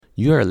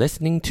You are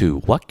listening to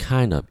What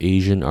Kind of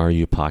Asian Are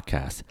You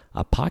podcast,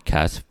 a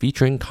podcast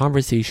featuring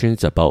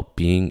conversations about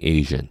being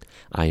Asian.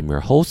 I am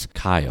your host,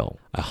 Kyle,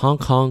 a Hong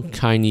Kong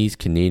Chinese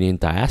Canadian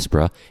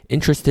diaspora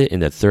interested in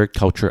the third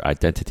culture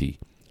identity.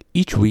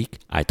 Each week,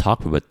 I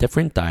talk with a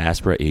different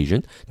diaspora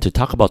Asian to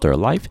talk about their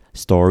life,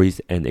 stories,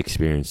 and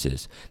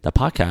experiences. The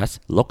podcast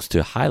looks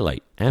to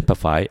highlight,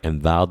 amplify,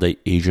 and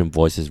validate Asian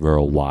voices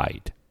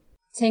worldwide.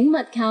 請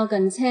勿靠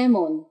近車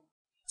門，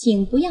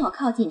請不要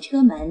靠近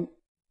車門。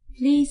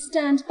 Please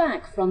stand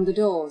back from the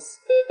doors.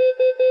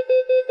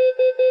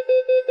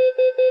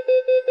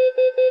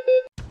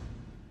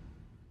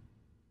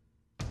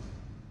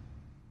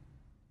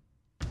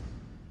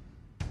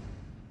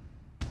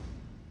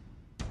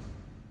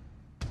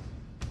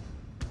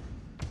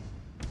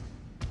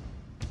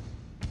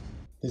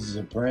 This is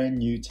a brand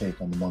new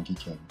take on the Monkey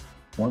King,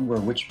 one where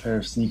which pair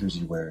of sneakers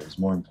you wear is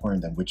more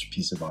important than which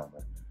piece of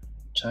armor.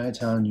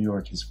 Chinatown, New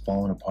York has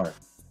fallen apart,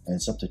 and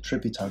it's up to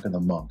Trippy Talker the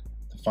Monk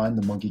to find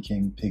the Monkey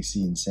King,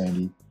 Pixie, and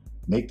Sandy,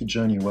 make the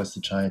journey west to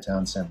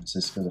Chinatown, San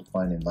Francisco to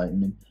find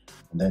enlightenment,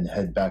 and then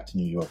head back to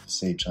New York to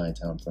save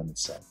Chinatown from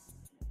itself.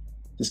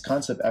 This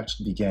concept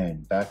actually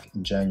began back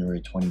in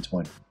January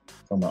 2020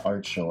 from an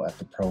art show at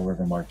the Pearl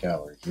River Mart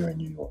Gallery here in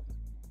New York.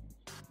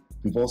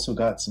 We've also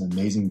got some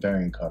amazing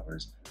variant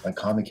covers by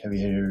comic heavy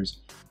hitters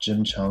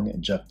Jim Chung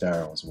and Jeff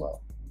Darrow as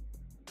well.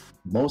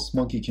 Most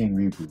Monkey King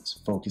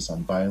reboots focus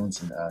on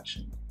violence and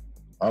action.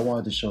 I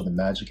wanted to show the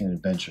magic and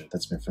adventure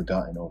that's been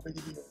forgotten over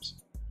the years.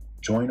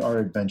 Join our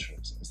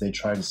adventurers as they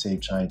try to save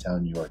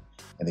Chinatown, New York,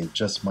 and they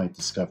just might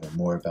discover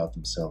more about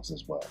themselves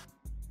as well.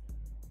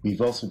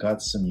 We've also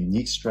got some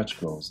unique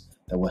stretch goals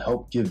that will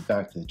help give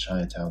back to the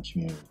Chinatown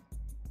community.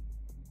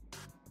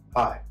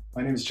 Hi,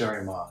 my name is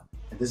Jerry Ma,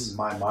 and this is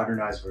my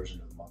modernized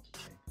version of the Monkey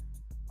King.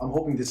 I'm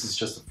hoping this is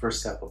just the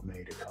first step of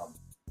many to come,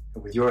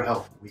 and with your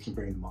help, we can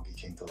bring the Monkey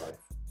King to life.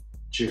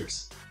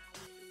 Cheers.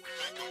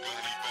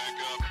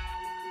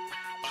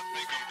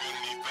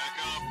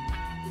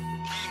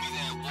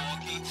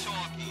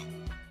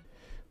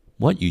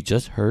 What you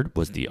just heard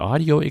was the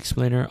audio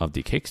explainer of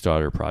the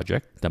Kickstarter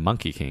project, The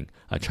Monkey King,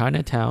 a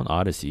Chinatown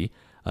Odyssey,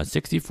 a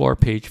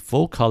 64-page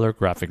full-color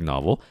graphic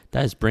novel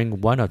that is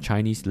bringing one of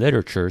Chinese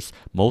literature's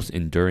most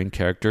enduring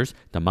characters,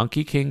 the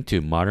Monkey King,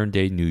 to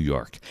modern-day New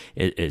York.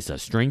 It is a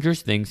Stranger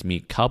Things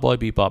meet Cowboy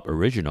Bebop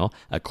original,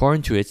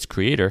 according to its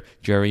creator,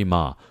 Jerry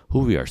Ma, who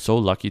we are so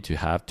lucky to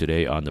have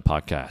today on the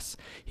podcast.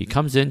 He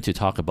comes in to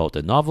talk about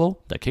the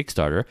novel, the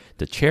Kickstarter,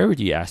 the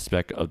charity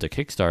aspect of the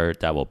Kickstarter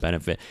that will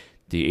benefit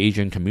the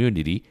Asian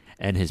community,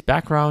 and his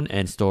background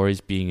and stories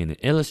being an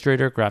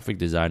illustrator graphic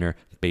designer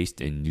based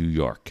in New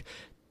York.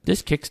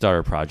 This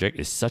Kickstarter project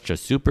is such a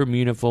super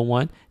meaningful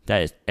one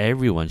that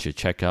everyone should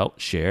check out,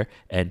 share,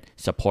 and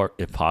support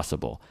if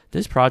possible.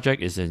 This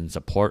project is in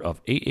support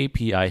of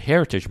AAPI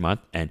Heritage Month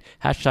and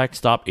hashtag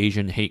Stop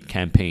Asian Hate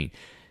campaign.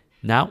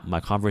 Now, my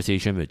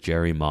conversation with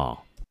Jerry Ma.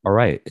 All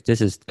right, this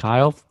is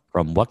Kyle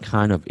from What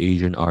Kind of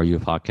Asian Are You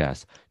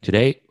podcast.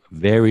 Today,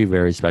 very,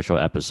 very special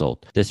episode.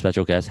 This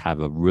special guest have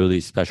a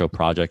really special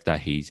project that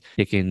he's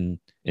taking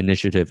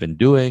initiative in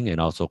doing and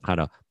also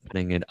kind of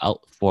putting it out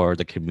for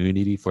the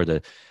community, for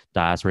the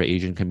diaspora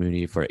Asian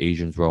community, for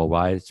Asians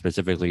worldwide,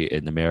 specifically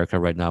in America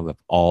right now with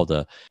all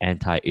the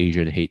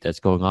anti-Asian hate that's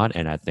going on.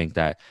 And I think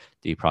that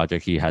the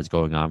project he has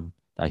going on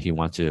that he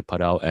wants to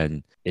put out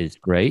and is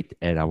great.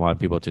 And I want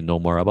people to know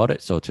more about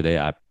it. So today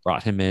I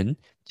brought him in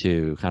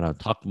to kind of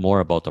talk more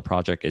about the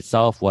project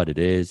itself, what it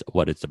is,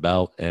 what it's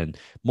about, and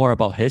more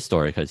about his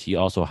story, because he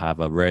also have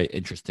a very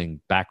interesting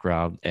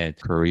background and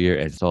career.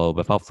 And so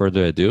without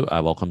further ado,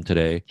 I welcome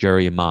today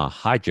Jerry Ma.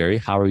 Hi, Jerry.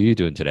 How are you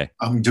doing today?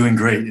 I'm doing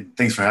great.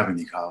 Thanks for having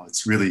me, Kyle.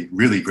 It's really,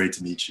 really great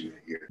to meet you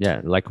here.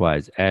 Yeah,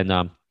 likewise. And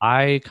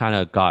I kind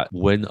of got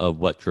wind of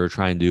what you're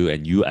trying to do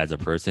and you as a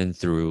person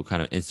through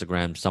kind of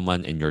Instagram.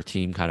 Someone in your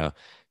team kind of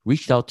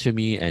reached out to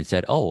me and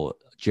said, oh,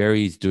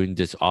 Jerry's doing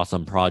this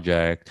awesome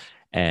project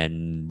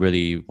and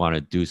really want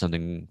to do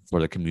something for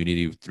the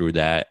community through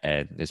that,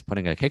 and is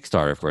putting a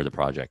Kickstarter for the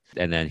project.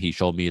 And then he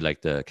showed me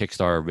like the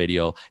Kickstarter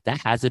video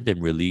that hasn't been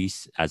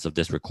released as of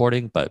this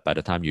recording, but by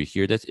the time you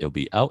hear this, it'll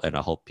be out, and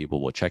I hope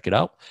people will check it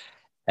out.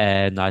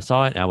 And I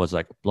saw it and I was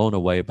like blown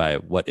away by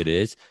what it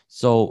is.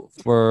 So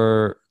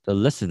for the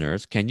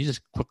listeners, can you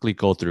just quickly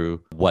go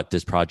through what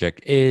this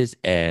project is,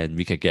 and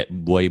we could get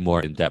way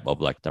more in depth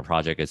of like the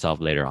project itself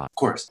later on? Of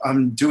course.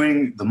 I'm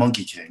doing The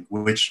Monkey King,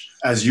 which,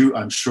 as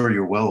I'm sure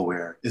you're well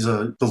aware, is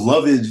a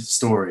beloved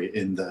story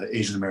in the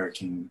Asian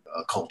American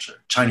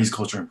culture, Chinese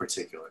culture in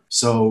particular.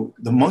 So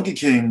The Monkey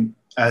King,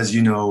 as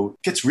you know,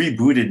 gets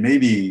rebooted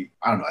maybe,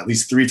 I don't know, at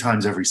least 3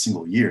 times every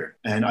single year.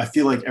 And I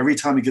feel like every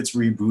time it gets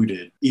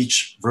rebooted,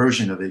 each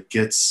version of it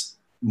gets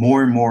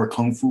more and more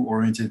kung fu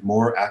oriented,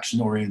 more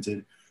action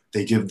oriented.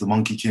 They give the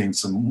Monkey King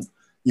some,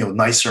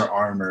 nicer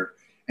armor,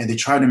 and they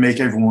try to make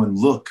everyone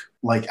look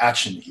like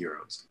action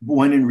heroes.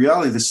 When in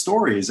reality, the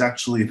story is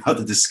actually about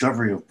the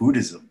discovery of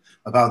Buddhism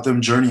about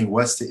them journeying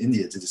west to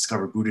India to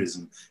discover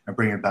Buddhism and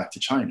bring it back to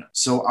China.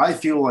 So I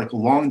feel like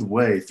along the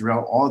way,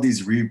 throughout all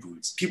these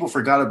reboots, people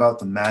forgot about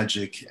the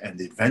magic and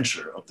the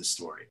adventure of the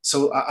story.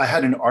 So I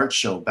had an art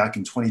show back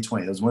in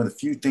 2020. That was one of the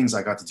few things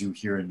I got to do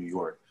here in New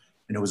York.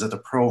 And it was at the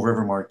Pearl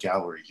River Mart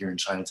Gallery here in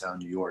Chinatown,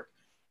 New York,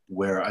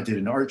 where I did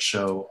an art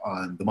show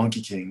on the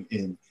Monkey King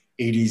in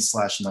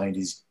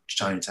 80s/90s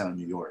Chinatown,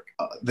 New York.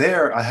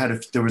 There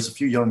was a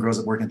few young girls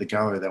that worked at the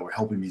gallery that were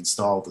helping me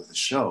install the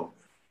show.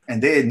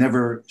 And they had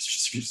never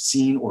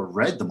seen or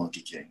read The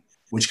Monkey King,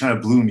 which kind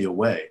of blew me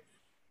away.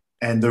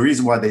 And the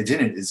reason why they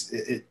didn't is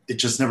it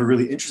just never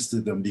really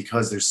interested them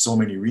because there's so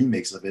many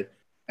remakes of it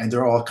and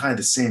they're all kind of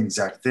the same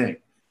exact thing.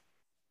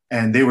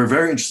 And they were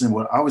very interested in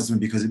what I was doing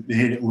because it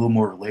made it a little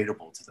more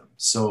relatable to them.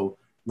 So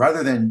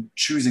rather than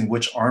choosing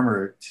which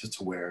armor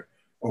to wear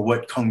or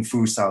what kung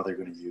fu style they're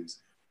going to use,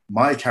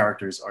 my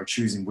characters are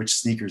choosing which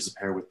sneakers to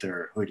pair with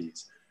their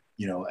hoodies,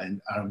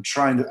 and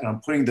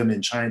I'm putting them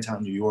in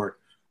Chinatown, New York,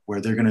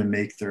 where they're going to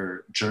make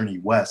their journey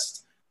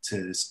west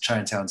to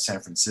Chinatown, San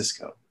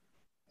Francisco.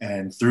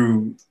 And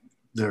through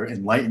their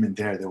enlightenment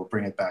there, they will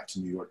bring it back to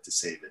New York to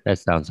save it. That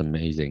sounds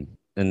amazing.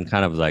 And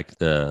kind of like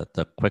the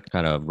quick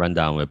kind of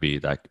rundown would be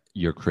like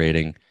you're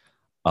creating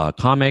a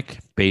comic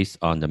based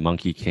on the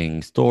Monkey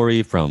King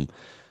story from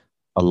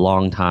a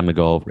long time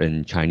ago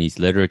in Chinese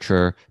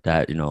literature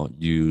that,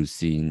 you've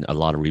seen a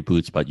lot of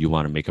reboots, but you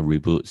want to make a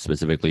reboot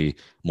specifically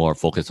more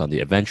focused on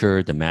the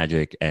adventure, the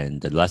magic,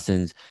 and the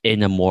lessons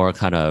in a more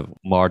kind of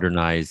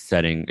modernized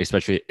setting,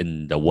 especially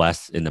in the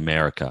West, in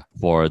America,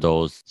 for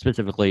those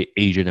specifically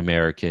Asian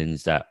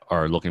Americans that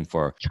are looking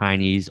for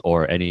Chinese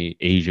or any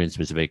Asian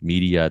specific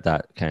media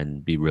that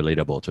can be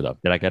relatable to them.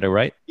 Did I get it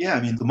right? Yeah,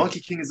 I mean, the Monkey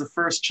King is the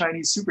first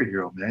Chinese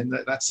superhero, man.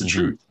 That's the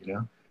truth,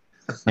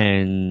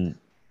 And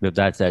with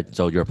that said,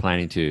 so you're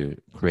planning to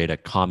create a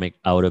comic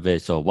out of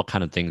it. So what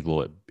kind of things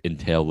will it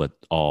entail with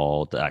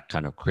all that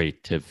kind of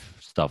creative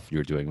stuff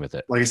you're doing with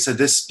it? Like I said,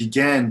 this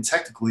began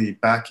technically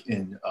back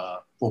in,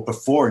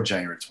 before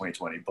January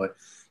 2020, but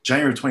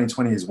January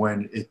 2020 is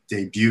when it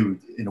debuted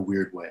in a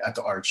weird way at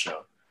the art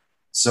show.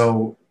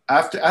 So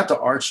at the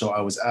art show, I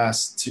was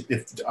asked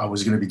if I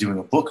was going to be doing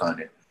a book on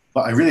it,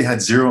 but I really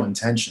had zero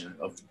intention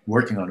of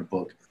working on a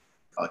book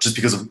just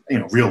because of,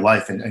 real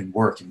life and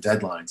work and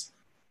deadlines.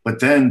 But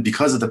then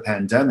because of the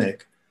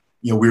pandemic,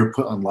 we were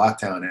put on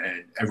lockdown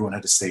and everyone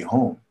had to stay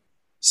home.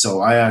 So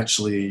I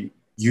actually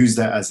used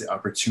that as the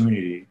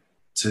opportunity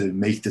to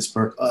make this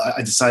book.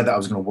 I decided that I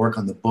was going to work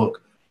on the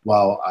book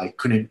while I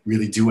couldn't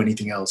really do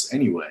anything else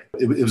anyway.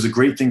 It was a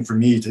great thing for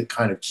me to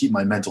kind of keep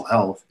my mental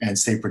health and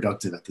stay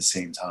productive at the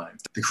same time.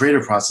 The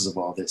creative process of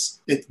all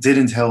this, it did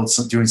entail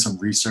doing some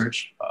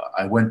research.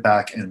 I went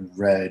back and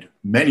read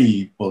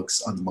many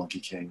books on the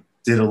Monkey King.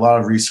 Did a lot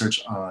of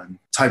research on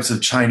types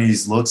of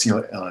Chinese looks,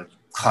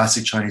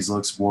 classic Chinese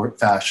looks,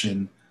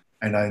 fashion.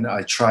 And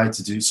I tried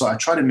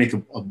to make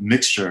a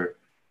mixture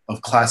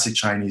of classic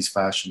Chinese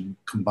fashion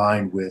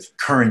combined with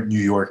current New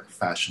York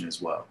fashion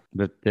as well.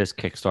 With this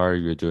Kickstarter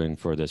you're doing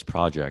for this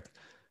project,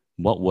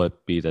 what would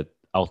be the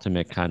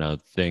ultimate kind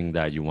of thing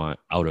that you want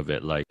out of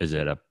it? Like, is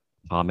it a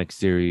comic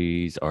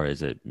series or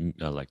is it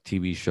like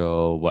TV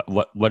show?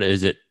 What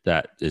is it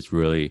that is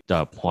really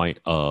the point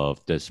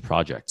of this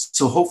project?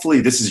 So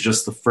hopefully this is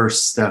just the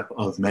first step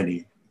of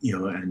many,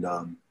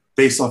 and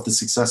based off the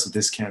success of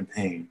this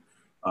campaign,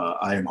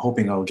 I am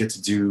hoping I'll get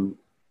to do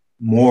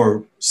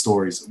more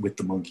stories with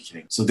the Monkey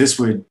King. So this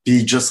would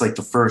be just like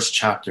the first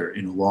chapter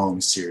in a long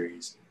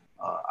series.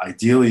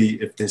 Ideally,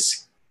 if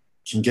this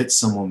can get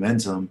some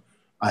momentum,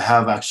 I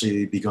have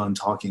actually begun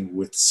talking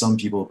with some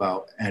people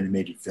about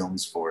animated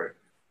films for it,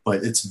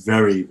 but it's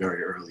very,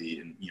 very early,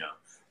 and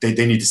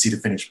they need to see the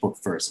finished book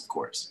first, of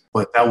course.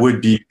 But that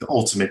would be the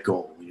ultimate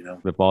goal,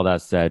 With all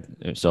that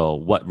said, so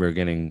what we're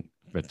getting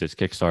with this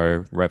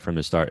Kickstarter right from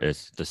the start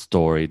is the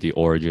story, the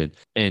origin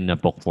in a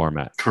book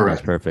format. Correct.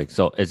 That's perfect.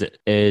 So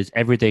is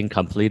everything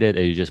completed?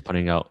 Are you just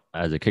putting out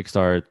as a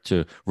Kickstarter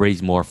to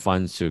raise more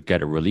funds to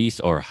get a release,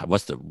 or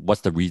what's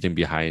the reason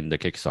behind the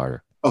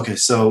Kickstarter? Okay,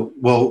 so,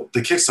 the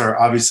Kickstarter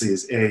obviously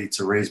is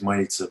to raise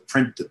money to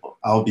print the book.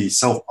 I'll be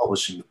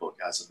self-publishing the book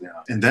as of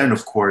now. And then,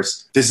 of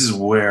course, this is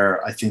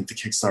where I think the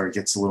Kickstarter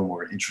gets a little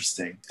more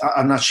interesting.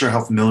 I'm not sure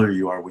how familiar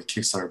you are with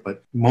Kickstarter,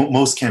 but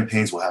most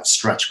campaigns will have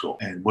stretch goal.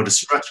 And what a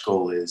stretch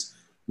goal is,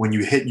 when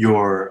you hit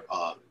your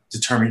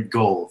determined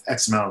goal of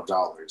X amount of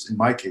dollars, in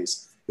my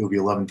case, it would be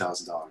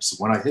 $11,000. So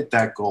when I hit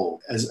that goal,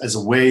 as a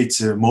way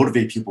to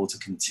motivate people to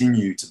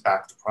continue to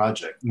back the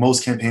project,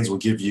 most campaigns will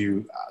give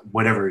you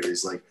whatever it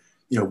is, like,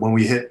 when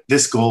we hit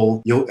this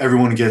goal,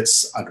 everyone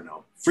gets,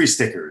 free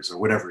stickers or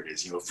whatever it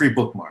is, free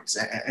bookmarks,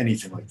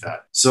 anything like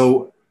that.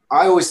 So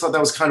I always thought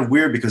that was kind of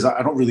weird because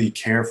I don't really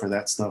care for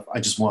that stuff. I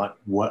just want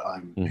what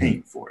I'm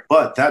paying for.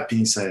 But that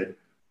being said,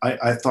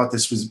 I thought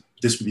this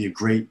would be a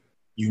great,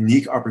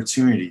 unique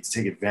opportunity to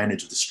take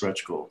advantage of the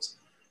stretch goals.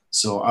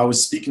 So I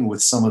was speaking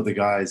with some of the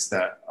guys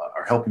that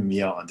are helping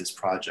me out on this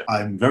project.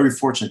 I'm very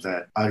fortunate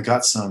that I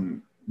got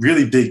some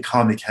really big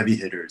comic heavy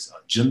hitters,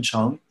 Jim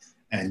Chung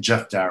and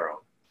Jeff Darrow.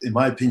 In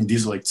my opinion,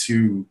 these are like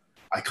two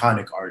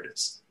iconic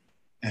artists.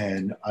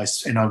 And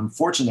I'm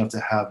fortunate enough to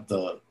have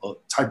the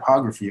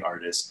typography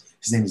artist.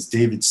 His name is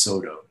David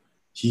Soto.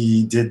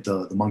 He did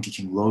the Monkey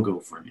King logo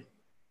for me.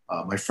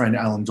 My friend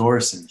Alan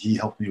Dorison, he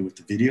helped me with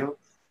the video.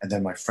 And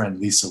then my friend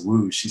Lisa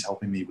Wu, she's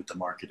helping me with the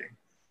marketing.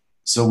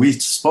 So we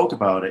spoke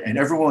about it, and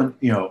everyone,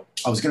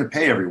 I was going to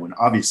pay everyone,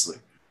 obviously,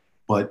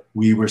 but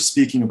we were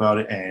speaking about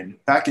it.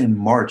 And back in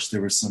March,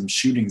 there were some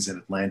shootings in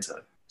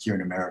Atlanta here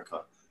in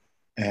America.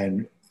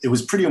 And it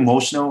was pretty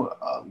emotional.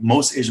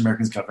 Most Asian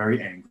Americans got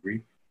very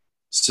angry.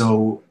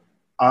 So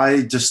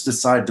I just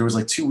decided there was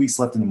like 2 weeks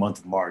left in the month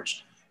of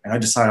March. And I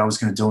decided I was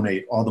going to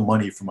donate all the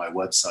money from my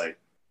website,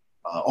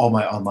 all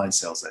my online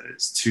sales, that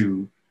is,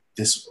 to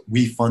this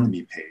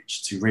WeFundMe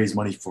page to raise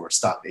money for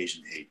Stop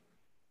Asian Hate.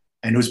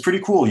 And it was pretty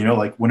cool.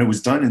 Like when it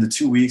was done in the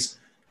 2 weeks,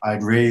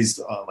 I'd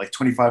raised like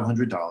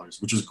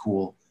 $2,500, which was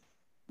cool.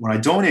 When I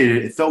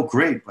donated, it felt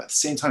great, but at the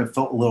same time, it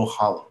felt a little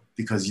hollow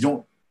because you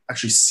don't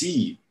actually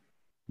see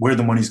where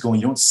the money's going.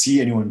 You don't see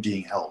anyone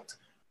being helped.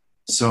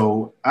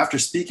 So after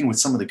speaking with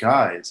some of the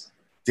guys,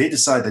 they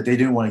decided that they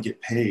didn't want to get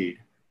paid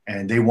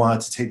and they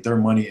wanted to take their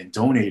money and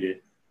donate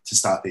it to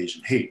Stop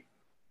Asian Hate.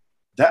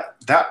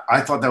 That I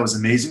thought that was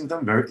amazing of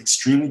them, very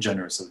extremely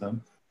generous of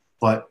them.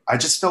 But I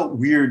just felt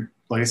weird.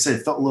 Like I said,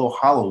 it felt a little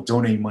hollow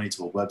donating money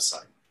to a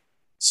website.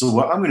 So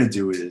what I'm going to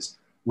do is,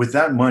 with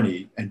that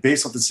money and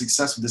based off the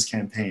success of this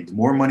campaign, the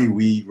more money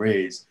we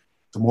raise,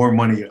 the more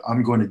money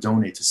I'm going to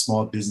donate to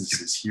small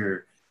businesses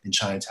here in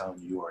Chinatown,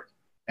 New York.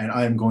 And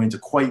I am going to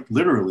quite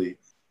literally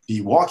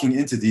be walking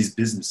into these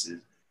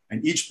businesses,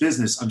 and each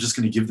business, I'm just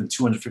going to give them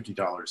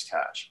 $250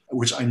 cash,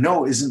 which I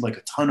know isn't like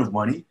a ton of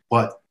money,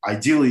 but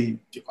ideally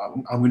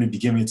I'm going to be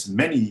giving it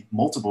to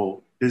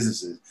multiple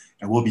businesses,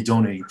 and we'll be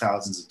donating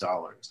thousands of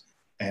dollars.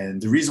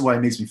 And the reason why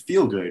it makes me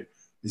feel good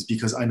is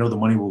because I know the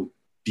money will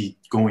be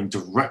going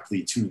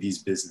directly to these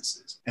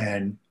businesses.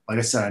 And like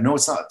I said, I know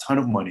it's not a ton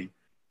of money,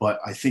 but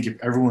I think if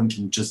everyone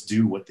can just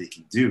do what they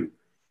can do,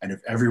 and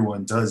if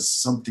everyone does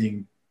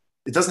something,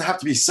 it doesn't have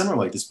to be similar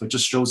like this, but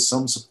just shows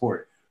some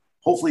support.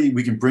 Hopefully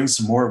we can bring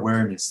some more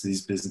awareness to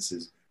these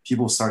businesses.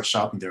 People start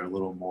shopping there a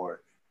little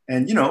more.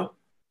 And,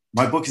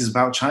 my book is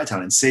about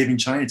Chinatown and saving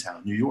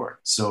Chinatown, New York.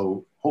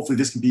 So hopefully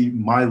this can be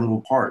my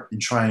little part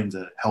in trying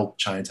to help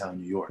Chinatown,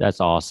 New York.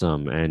 That's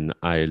awesome. And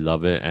I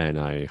love it. And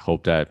I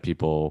hope that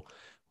people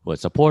would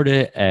support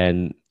it.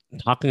 And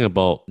talking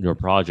about your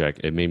project,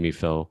 it made me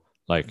feel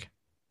like,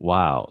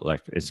 wow,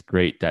 like it's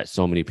great that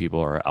so many people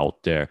are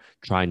out there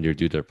trying to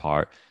do their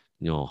part,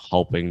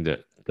 helping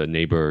the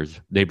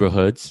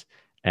neighborhoods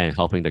and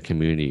helping the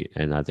community.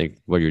 And I think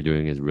what you're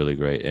doing is really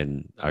great.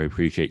 And I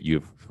appreciate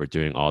you for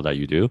doing all that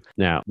you do.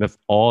 Now, with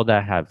all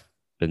that have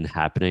been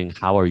happening,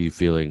 how are you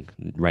feeling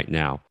right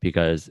now?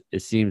 Because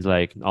it seems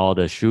like all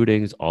the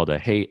shootings, all the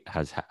hate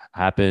has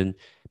happened.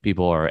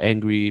 People are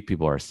angry,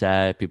 people are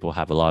sad, people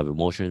have a lot of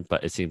emotions,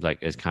 but it seems like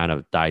it's kind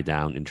of died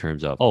down in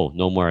terms of,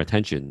 no more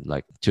attention,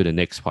 like to the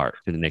next part,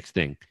 to the next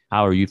thing.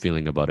 How are you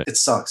feeling about it? It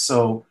sucks.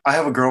 So I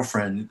have a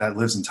girlfriend that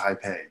lives in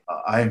Taipei.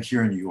 I am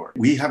here in New York.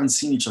 We haven't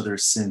seen each other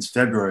since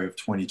February of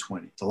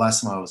 2020, the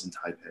last time I was in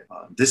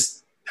Taipei.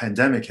 This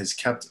pandemic has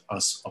kept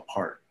us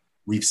apart.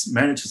 We've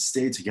managed to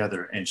stay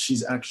together, and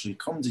she's actually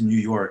come to New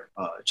York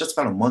just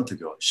about a month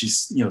ago.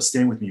 She's,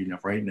 staying with me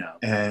right now.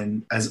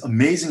 And as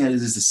amazing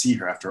as it is to see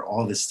her after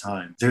all this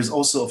time, there's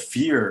also a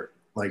fear,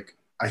 like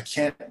I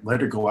can't let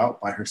her go out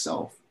by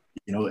herself.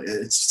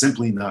 It's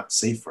simply not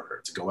safe for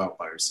her to go out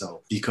by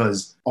herself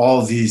because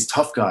all these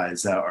tough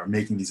guys that are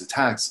making these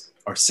attacks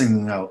are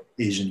singling out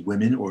Asian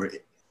women or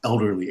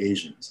elderly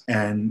Asians.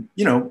 And,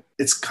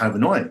 it's kind of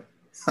annoying.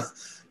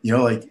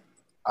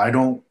 I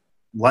don't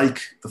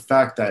like the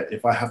fact that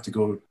if I have to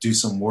go do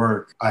some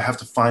work, I have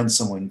to find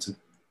someone to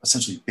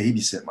essentially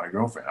babysit my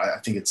girlfriend. I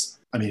think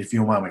if you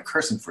don't mind my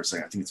cursing for a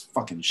second, I think it's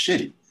fucking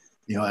shitty.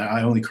 And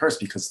I only curse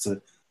because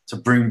to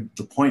bring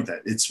the point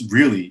that it's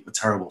really a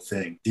terrible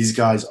thing. These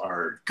guys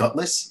are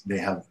gutless. They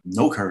have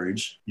no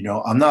courage.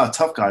 I'm not a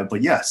tough guy,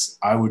 but yes,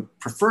 I would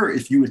prefer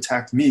if you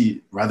attacked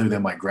me rather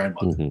than my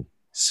grandmother. Mm-hmm.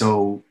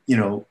 So,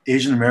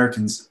 Asian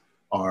Americans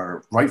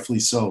are rightfully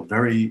so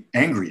very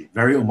angry,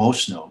 very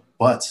emotional,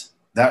 but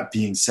that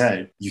being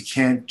said, you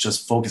can't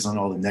just focus on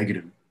all the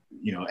negative,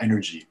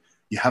 energy.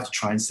 You have to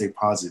try and stay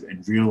positive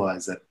and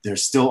realize that there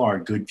still are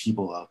good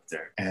people out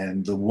there.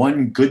 And the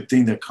one good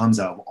thing that comes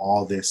out of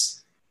all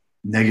this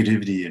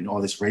negativity and all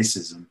this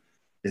racism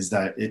is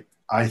that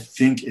I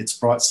think it's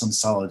brought some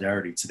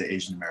solidarity to the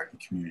Asian American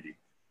community.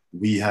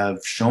 We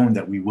have shown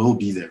that we will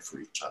be there for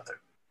each other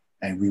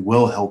and we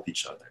will help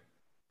each other.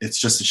 It's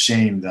just a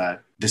shame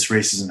that this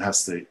racism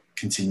has to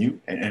continue.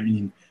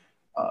 And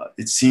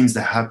it seems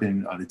to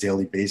happen on a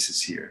daily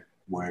basis here,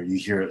 where you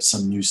hear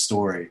some new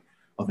story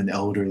of an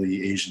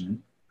elderly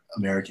Asian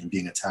American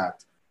being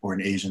attacked or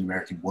an Asian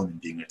American woman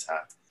being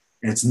attacked.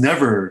 And it's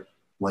never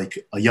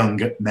like a young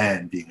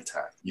man being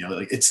attacked.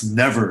 It's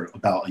never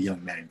about a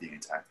young man being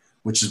attacked,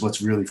 which is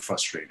what's really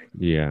frustrating.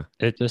 Yeah,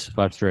 it's just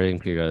frustrating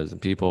because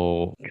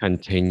people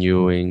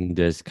continuing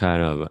this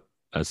kind of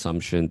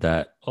assumption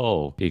that,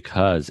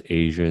 because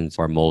Asians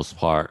for most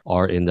part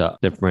are in the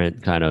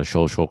different kind of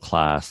social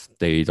class,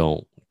 they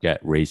don't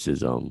get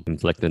racism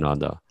inflicted on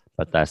them.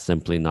 But that's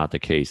simply not the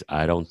case.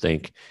 I don't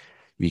think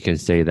we can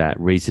say that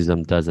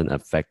racism doesn't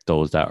affect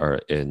those that are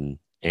in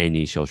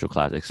any social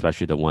class,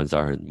 especially the ones that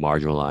are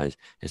marginalized,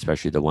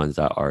 especially the ones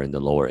that are in the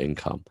lower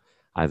income.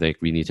 I think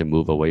we need to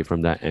move away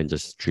from that and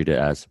just treat it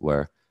as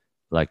where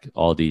like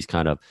all these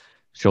kind of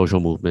social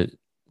movement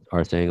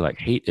are saying like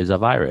hate is a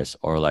virus,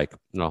 or like,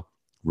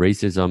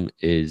 racism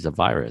is a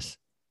virus,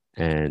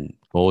 and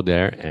go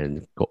there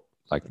and go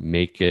like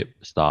make it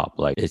stop.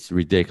 Like it's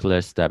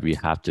ridiculous that we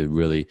have to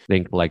really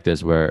think like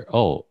this where,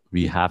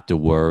 we have to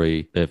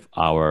worry if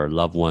our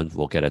loved ones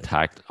will get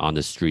attacked on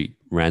the street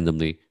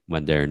randomly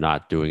when they're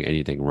not doing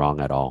anything wrong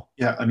at all.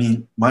 Yeah, I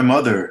mean, my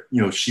mother,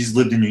 she's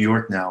lived in New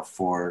York now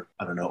for,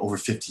 I don't know, over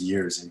 50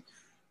 years. And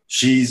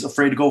she's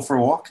afraid to go for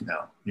a walk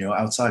now,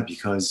 outside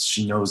because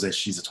she knows that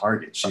she's a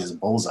target. She has a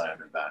bullseye on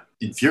her back.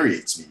 It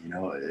infuriates me,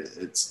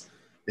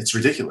 it's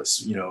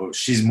ridiculous.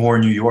 She's more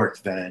New York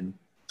than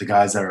the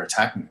guys that are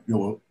attacking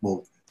her.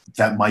 Well,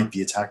 that might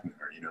be attacking her,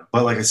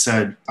 But like I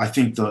said, I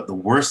think the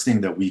worst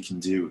thing that we can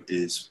do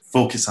is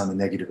focus on the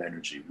negative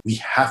energy. We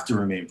have to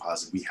remain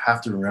positive. We have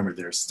to remember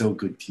there are still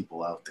good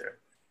people out there.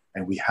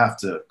 And we have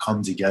to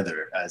come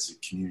together as a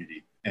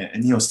community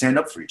and stand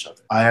up for each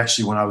other. I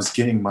actually, when I was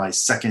getting my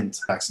second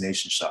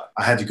vaccination shot,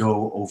 I had to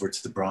go over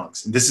to the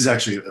Bronx. And this is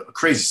actually a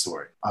crazy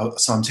story.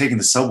 So I'm taking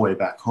the subway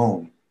back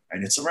home.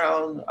 And it's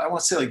around, I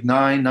want to say like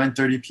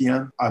 9:30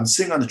 p.m. I'm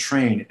sitting on the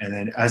train. And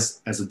then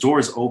as the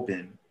doors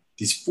open,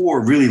 these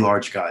 4 really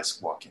large guys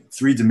walk in,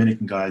 3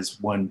 Dominican guys,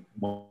 one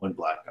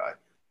black guy.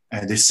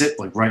 And they sit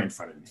like right in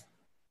front of me.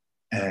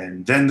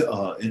 And then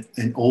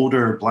an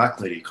older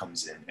black lady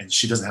comes in and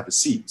she doesn't have a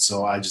seat.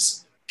 So I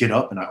just get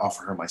up and I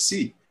offer her my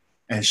seat.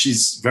 And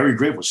she's very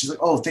grateful. She's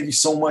like, "Oh, thank you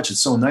so much. It's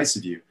so nice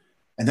of you."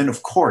 And then,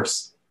 of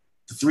course,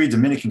 the 3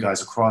 Dominican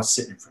guys across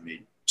sitting from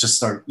me just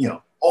start,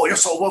 "Oh, you're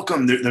so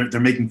welcome." They're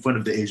making fun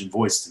of the Asian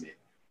voice to me.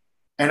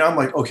 And I'm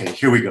like, okay,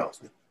 here we go.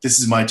 This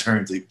is my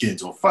turn to get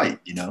into a fight,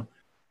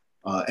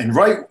 And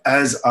right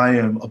as I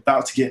am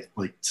about to get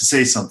to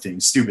say something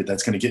stupid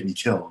that's going to get me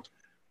killed,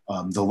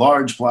 the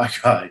large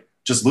black guy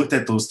just looked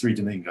at those 3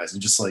 Dominican guys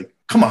and just like,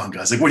 "Come on,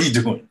 guys, like, what are you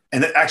doing?"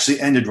 And it actually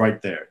ended right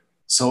there.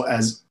 So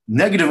as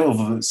negative of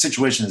a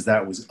situation as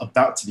that was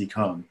about to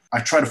become,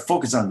 I try to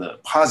focus on the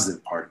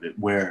positive part of it,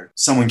 where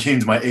someone came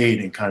to my aid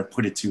and kind of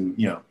put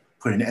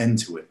an end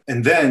to it.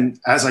 And then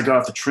as I got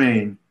off the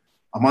train,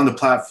 I'm on the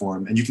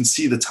platform and you can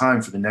see the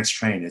time for the next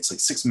train. It's like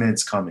 6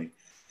 minutes coming.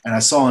 And I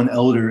saw an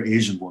elder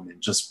Asian woman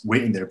just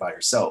waiting there by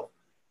herself.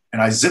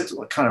 And I zipped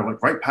kind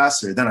of right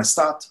past her. Then I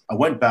stopped. I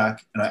went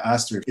back and I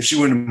asked her if she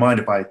wouldn't mind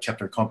if I kept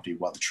her company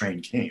while the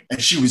train came.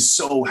 And she was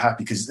so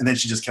happy and then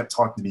she just kept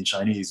talking to me in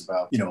Chinese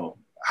about,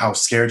 how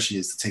scared she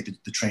is to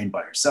take the train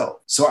by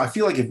herself. So I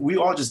feel like if we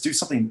all just do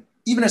something,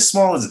 even as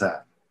small as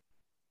that,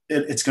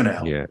 it's going to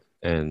help. Yeah.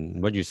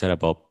 And what you said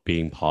about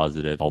being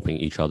positive, helping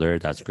each other,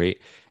 that's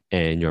great.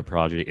 And your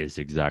project is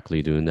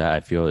exactly doing that. I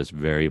feel it's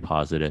very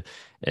positive.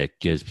 It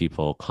gives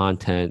people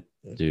content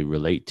to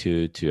relate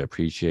to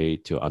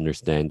appreciate, to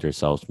understand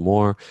themselves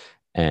more,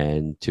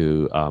 and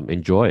to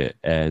enjoy it.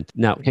 And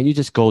now, can you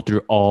just go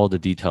through all the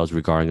details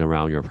regarding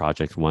around your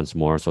project once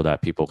more so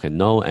that people can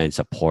know and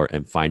support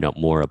and find out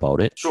more about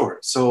it? Sure.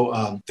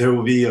 So there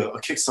will be a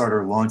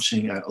Kickstarter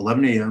launching at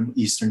 11 a.m.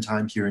 Eastern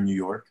time here in New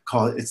York.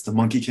 It's The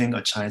Monkey King,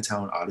 A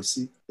Chinatown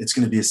Odyssey. It's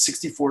going to be a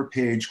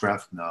 64-page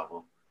graphic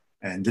novel.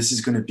 And this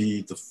is going to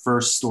be the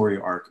first story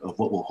arc of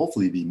what will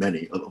hopefully be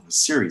many of a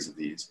series of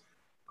these,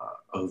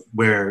 of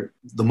where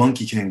the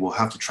Monkey King will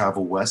have to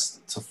travel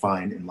west to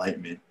find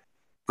enlightenment,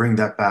 bring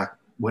that back,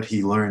 what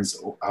he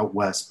learns out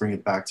west, bring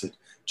it back to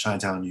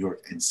Chinatown, New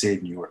York, and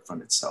save New York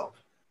from itself.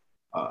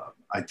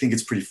 I think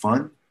it's pretty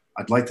fun.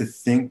 I'd like to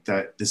think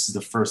that this is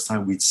the first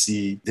time we'd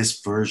see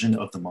this version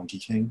of the Monkey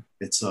King.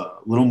 It's a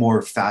little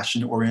more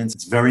fashion oriented.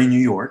 It's very New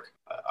York.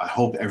 I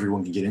hope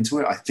everyone can get into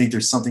it. I think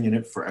there's something in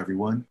it for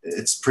everyone.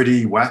 It's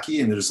pretty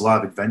wacky and there's a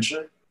lot of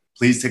adventure.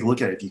 Please take a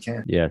look at it if you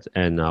can. Yes,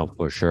 and I'll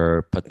for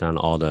sure put down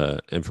all the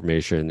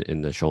information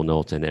in the show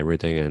notes and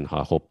everything, and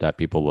I hope that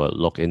people will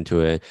look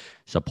into it,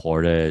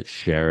 support it,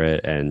 share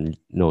it, and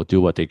do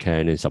what they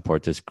can and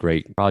support this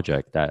great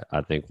project that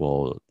I think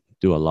will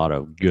do a lot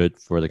of good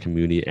for the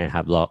community and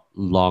have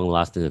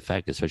long-lasting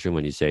effect, especially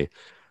when you say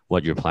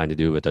what you're planning to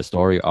do with the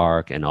story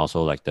arc and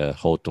also like the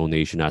whole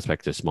donation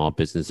aspect to small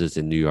businesses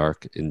in New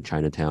York, in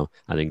Chinatown.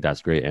 I think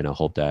that's great, and I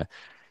hope that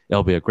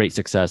it'll be a great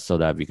success so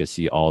that we can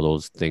see all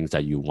those things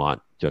that you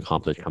want to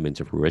accomplish come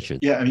into fruition.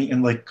 Yeah, I mean,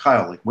 and like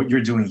Kyle, what you're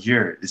doing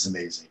here is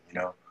amazing,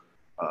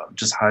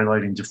 just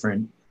highlighting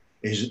different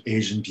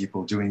Asian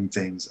people doing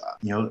things,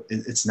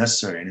 it's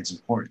necessary and it's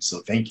important. So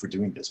thank you for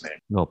doing this, man.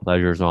 No,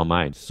 pleasure is all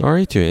mine.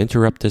 Sorry to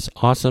interrupt this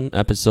awesome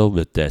episode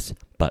with this,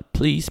 but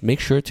please make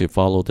sure to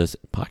follow this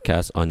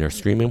podcast on your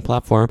streaming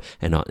platform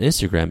and on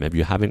Instagram if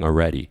you haven't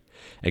already.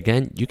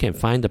 Again, you can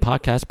find the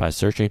podcast by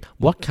searching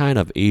What Kind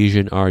of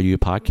Asian Are You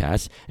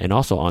podcast, and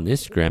also on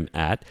Instagram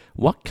at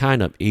What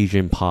Kind of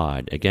Asian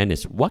Pod. Again,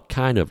 it's What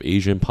Kind of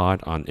Asian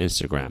Pod on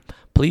Instagram.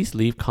 Please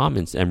leave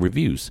comments and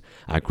reviews.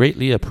 I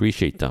greatly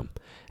appreciate them.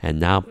 And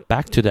now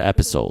back to the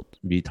episode.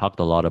 We talked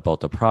a lot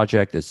about the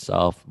project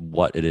itself,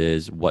 what it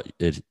is, what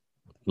it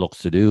looks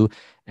to do,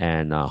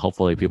 and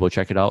hopefully people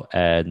check it out.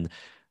 And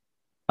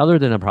other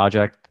than the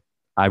project,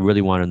 I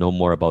really want to know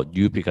more about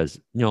you because,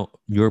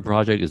 your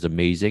project is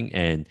amazing.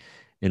 And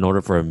in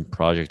order for a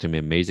project to be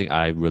amazing,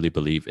 I really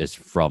believe it's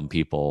from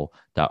people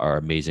that are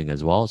amazing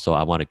as well. So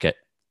I want to get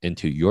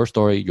into your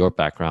story, your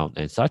background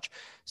and such.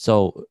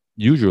 So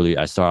usually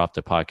I start off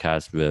the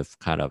podcast with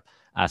kind of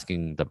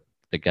asking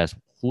the guests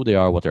who they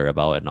are, what they're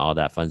about, and all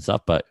that fun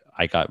stuff. But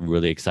I got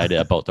really excited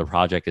about the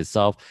project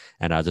itself,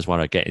 and I just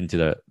want to get into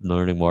the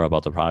learning more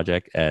about the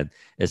project, and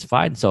it's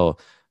fine. So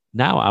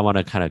now I want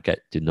to kind of get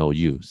to know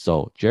you.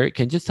 So Jerry,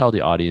 can you just tell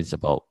the audience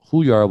about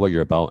who you are, what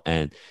you're about?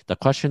 And the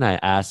question I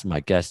ask my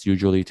guests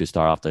usually to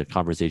start off the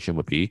conversation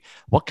would be,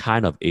 what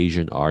kind of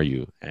Asian are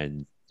you?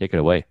 And take it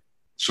away.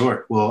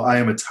 Sure. Well, I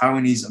am a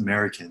Taiwanese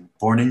American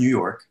born in New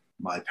York.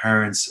 My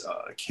parents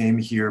came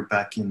here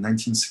back in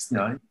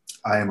 1969.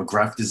 I am a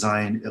graphic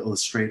design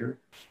illustrator.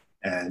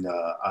 And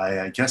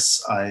I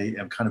guess I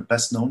am kind of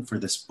best known for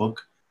this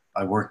book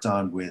I worked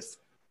on with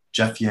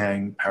Jeff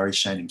Yang, Parry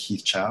Shen, and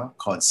Keith Chow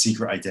called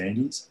Secret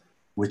Identities,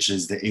 which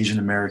is the Asian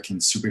American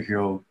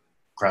superhero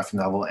graphic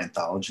novel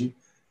anthology.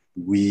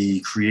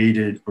 We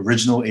created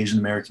original Asian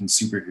American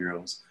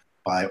superheroes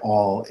by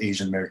all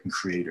Asian American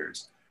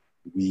creators.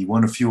 We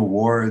won a few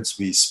awards.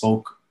 We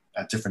spoke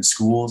at different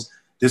schools.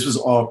 This was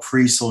all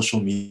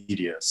pre-social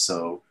media,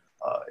 so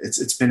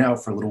it's been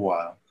out for a little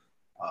while.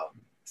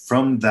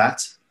 From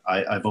that,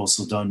 I've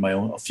also done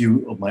a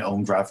few of my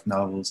own graphic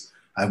novels.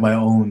 I have my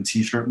own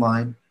T-shirt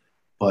line.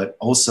 But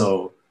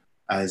also,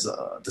 as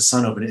the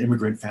son of an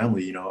immigrant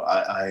family,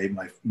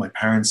 my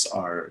parents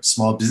are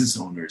small business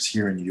owners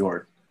here in New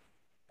York,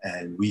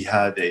 and we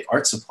have a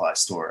art supply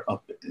store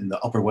up in the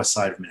Upper West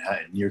Side of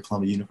Manhattan near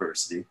Columbia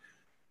University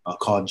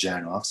called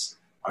Janoff's.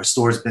 Our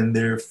store's been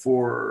there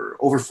for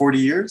over 40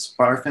 years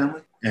by our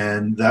family,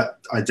 and that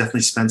I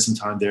definitely spent some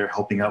time there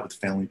helping out with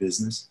the family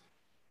business.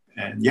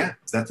 And yeah,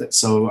 that's it.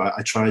 So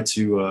I try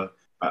to.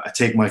 I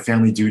take my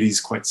family duties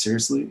quite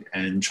seriously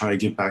and try to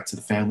give back to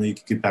the family,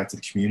 give back to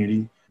the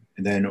community,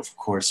 and then, of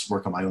course,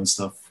 work on my own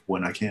stuff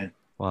when I can.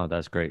 Wow,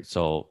 that's great.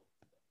 So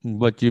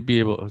would you be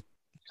able to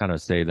kind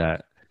of say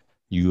that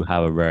you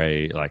have a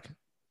very,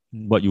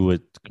 what you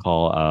would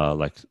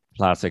call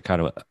classic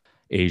kind of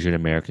Asian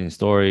American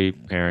story,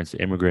 parents,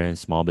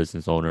 immigrants, small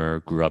business owner,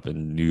 grew up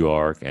in New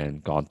York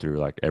and gone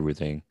through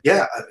everything?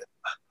 Yeah,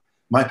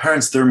 my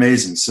parents, they're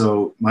amazing.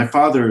 So my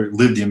father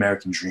lived the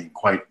American dream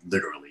quite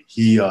literally.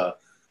 He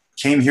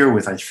came here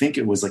with, I think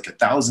it was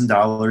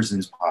 $1,000 in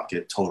his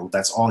pocket total.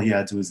 That's all he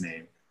had to his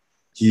name.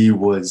 He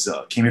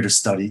came here to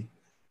study,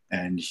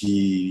 and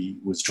he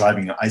was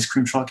driving an ice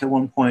cream truck at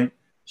one point.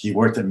 He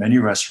worked at many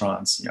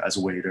restaurants as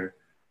a waiter.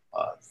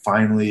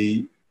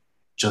 Finally,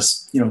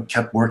 just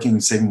kept working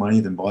and saving money,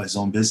 then bought his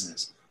own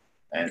business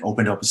and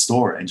opened up a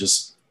store and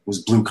just was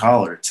blue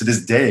collar. To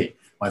this day,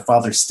 my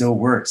father still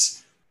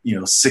works,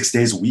 6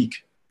 days a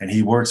week, and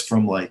he works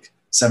from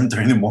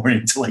 7:30 in the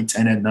morning to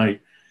 10 at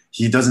night.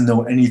 He doesn't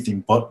know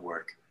anything but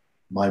work.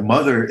 My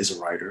mother is a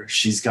writer.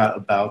 She's got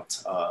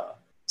about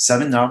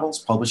 7 novels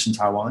published in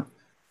Taiwan.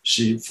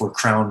 For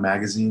Crown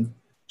magazine.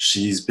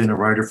 She's been a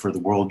writer for the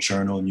World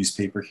Journal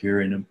newspaper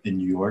here in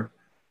New York.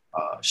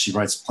 She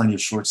writes plenty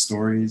of short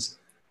stories.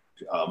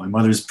 My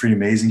mother's pretty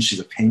amazing. She's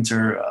a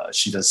painter.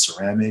 She does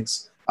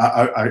ceramics.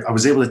 I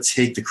was able to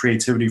take the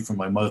creativity from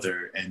my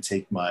mother and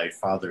take my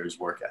father's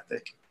work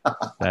ethic.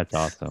 That's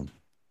awesome.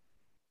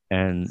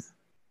 And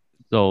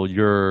so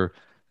you're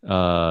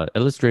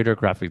illustrator,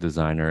 graphic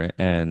designer,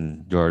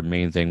 and your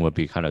main thing would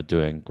be kind of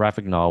doing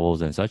graphic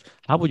novels and such.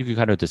 How would you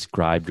kind of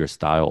describe your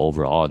style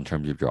overall in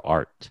terms of your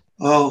art?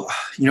 Oh,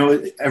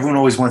 everyone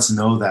always wants to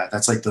know that.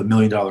 That's the $1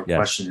 million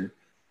question.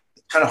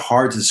 It's kind of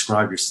hard to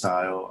describe your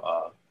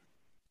style.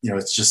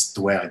 It's just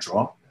the way I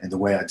draw and the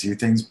way I do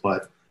things,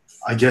 but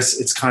I guess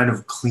it's kind of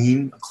a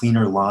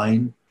cleaner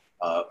line.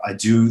 I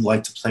do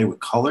like to play with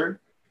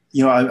color.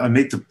 I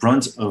make the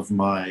brunt of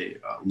my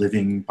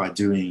living by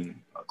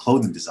doing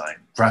clothing design,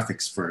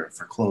 graphics for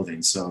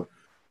clothing. So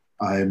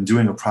I'm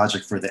doing a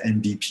project for the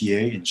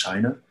NBPA in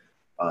China.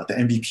 The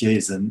NBPA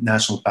is the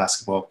National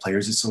Basketball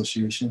Players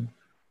Association.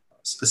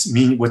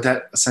 What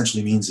that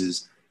essentially means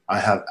is I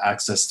have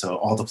access to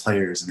all the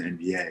players in the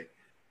NBA,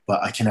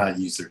 but I cannot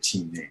use their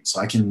team name. So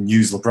I can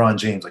use LeBron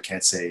James. I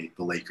can't say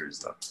the Lakers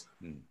though.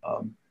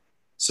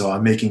 So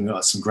I'm making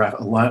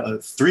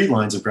 3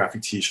 lines of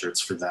graphic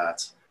T-shirts for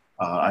that.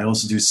 I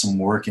also do some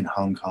work in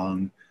Hong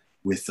Kong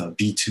with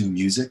B2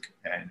 Music,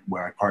 and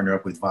where I partner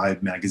up with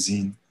Vibe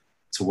magazine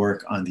to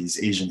work on these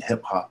Asian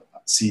hip hop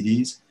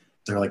CDs.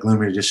 They're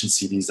limited edition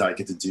CDs that I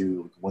get to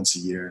do once a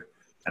year.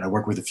 And I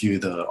work with a few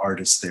of the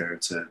artists there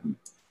to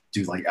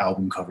do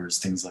album covers,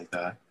 things like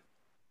that.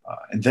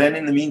 And then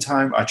in the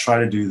meantime, I try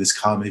to do this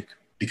comic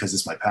because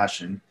it's my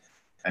passion,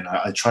 and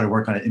I try to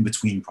work on it in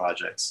between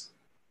projects.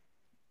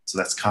 So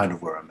that's kind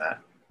of where I'm at.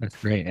 That's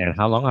great. And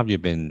how long have you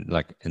been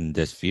like in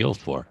this field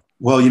for?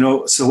 Well,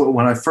 so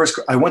when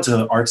I went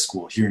to art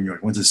school here in New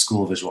York, I went to the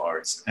School of Visual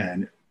Arts,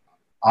 and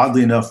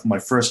oddly enough, my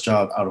first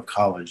job out of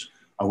college,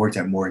 I worked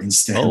at Morgan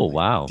Stanley, Oh,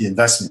 wow. the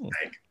investment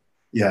bank.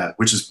 Yeah,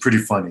 which is pretty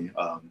funny.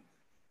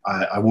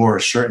 I wore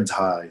a shirt and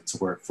tie to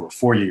work for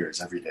 4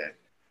 years every day.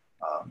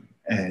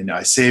 And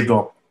I saved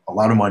up a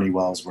lot of money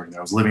while I was working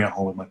there. I was living at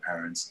home with my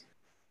parents.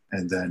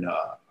 And then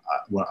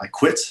I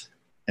quit,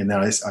 and then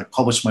I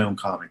published my own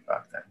comic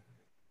back then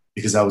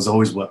because that was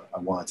always what I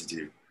wanted to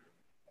do.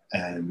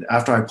 And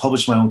after I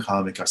published my own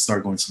comic, I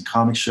started going to some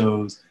comic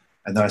shows,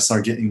 and then I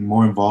started getting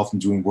more involved in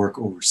doing work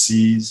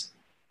overseas.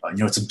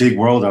 It's a big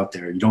world out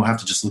there. You don't have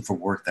to just look for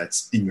work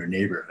that's in your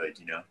neighborhood,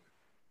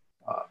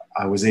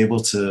 I was able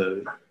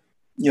to,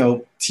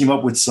 team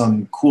up with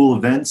some cool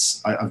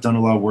events. I've done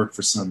a lot of work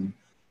for some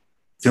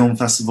film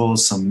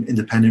festivals, some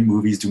independent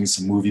movies, doing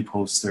some movie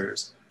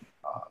posters.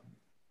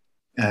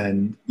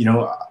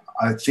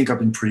 I think I've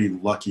been pretty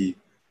lucky.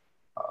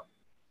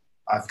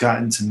 I've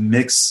gotten to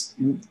mix,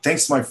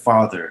 thanks to my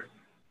father,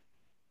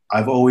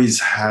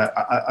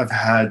 I've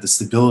had the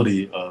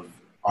stability of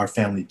our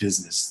family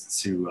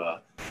business to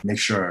make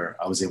sure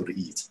I was able to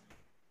eat,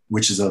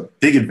 which is a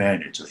big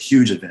advantage, a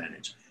huge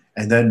advantage.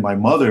 And then my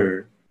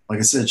mother, like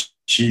I said,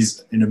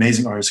 she's an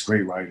amazing artist,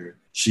 great writer.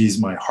 She's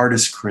my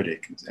hardest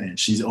critic, and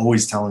she's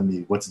always telling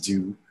me what to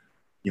do,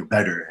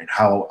 better, and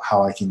how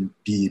I can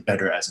be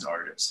better as an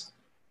artist.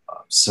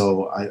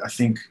 So I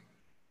think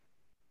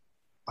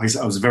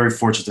I was very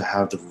fortunate to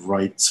have the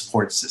right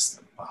support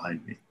system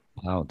behind me.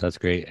 Wow, that's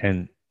great.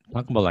 And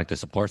talk about like the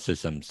support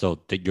system. So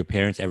did your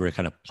parents ever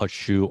kind of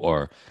push you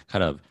or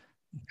kind of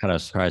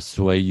try to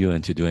sway you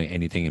into doing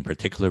anything in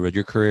particular with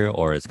your career,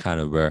 or it's kind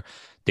of where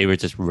they were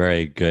just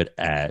very good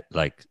at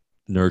like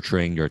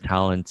nurturing your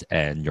talents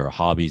and your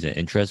hobbies and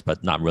interests,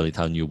 but not really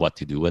telling you what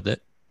to do with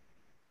it?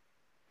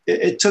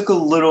 It took a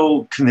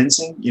little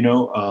convincing.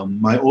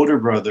 My older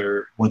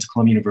brother went to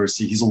Columbia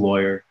University. He's a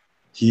lawyer.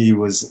 He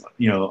was,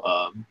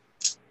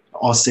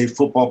 all-state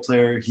football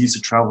player. He used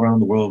to travel around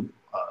the world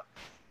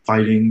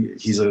fighting.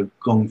 He's a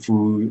kung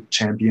fu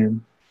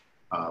champion.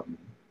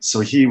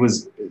 So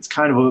it's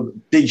kind of a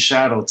big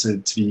shadow to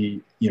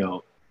be,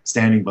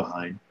 standing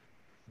behind.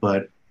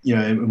 But,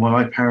 and when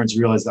my parents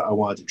realized that I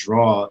wanted to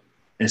draw,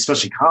 and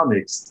especially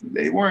comics,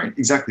 they weren't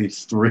exactly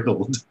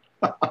thrilled.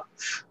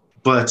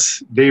 But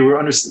they were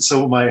understood.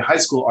 So my high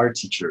school art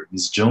teacher,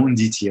 Ms. Joan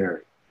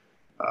DiTieri,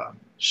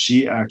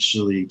 she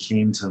actually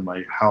came to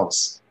my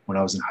house when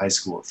I was in high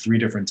school 3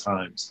 different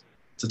times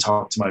to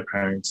talk to my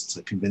parents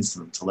to convince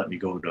them to let me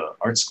go to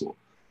art school.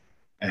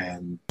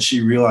 And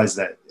she realized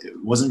that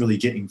it wasn't really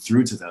getting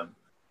through to them.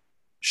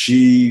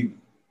 She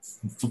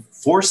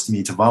forced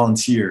me to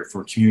volunteer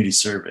for community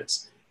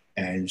service.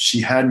 And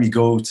she had me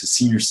go to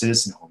senior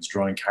citizen homes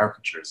drawing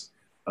caricatures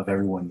of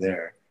everyone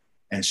there.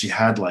 And she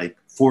had like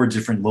 4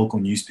 different local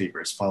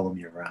newspapers follow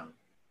me around.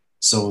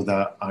 So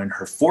that on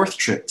her 4th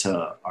trip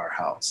to our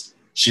house,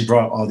 she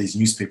brought all these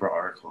newspaper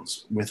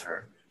articles with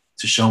her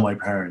to show my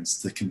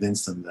parents, to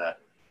convince them that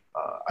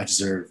I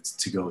deserved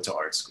to go to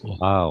art school.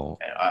 Wow.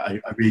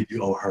 And I really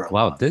do owe her a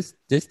lot. This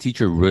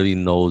teacher really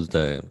knows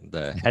the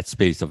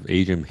headspace of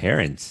Asian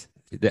parents.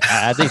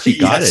 I think she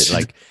got Yes. it.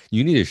 Like,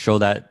 you need to show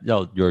that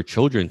your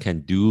children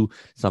can do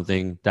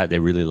something that they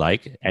really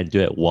like and do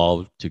it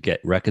well to get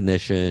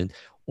recognition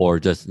or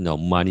just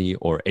money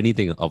or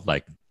anything of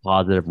like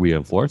positive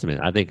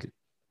reinforcement. I think.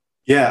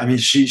 Yeah, I mean,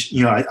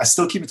 I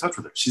still keep in touch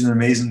with her. She's an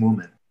amazing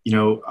woman.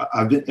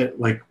 I've been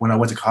like when I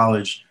went to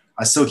college,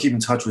 I still keep in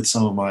touch with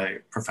some of my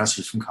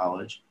professors from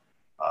college.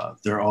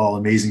 They're all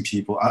amazing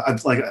people.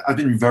 I've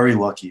been very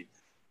lucky.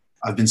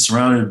 I've been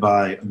surrounded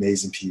by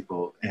amazing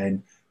people,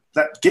 and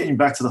that getting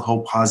back to the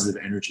whole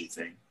positive energy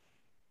thing.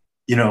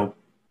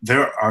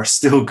 There are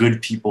still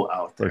good people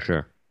out there. For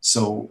sure.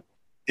 So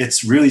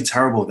it's really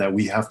terrible that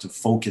we have to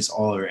focus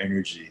all our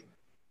energy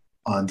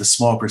on the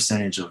small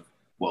percentage of,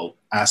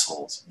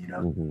 assholes,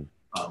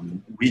 Mm-hmm.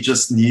 We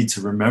just need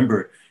to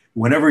remember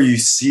whenever you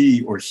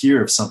see or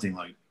hear of something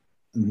like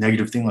a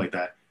negative thing like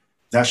that,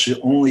 that should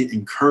only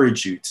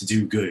encourage you to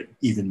do good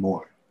even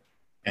more.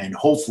 And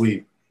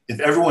hopefully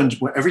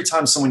every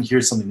time someone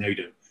hears something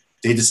negative,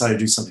 they decide to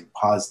do something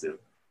positive.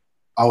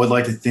 I would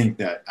like to think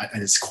that,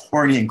 and as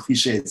corny and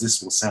cliche as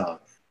this will sound,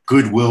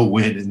 good will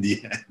win in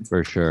the end.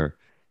 For sure.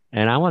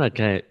 And I want to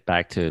get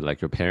back to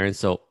like your parents.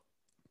 So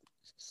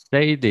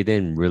say they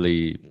didn't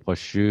really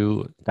push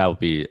you, that would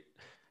be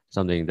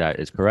something that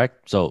is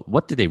correct. So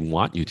what did they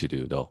want you to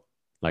do though?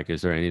 Like,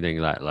 is there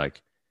anything that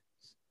like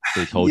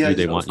they told you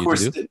they want you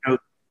to do?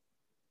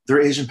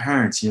 They're Asian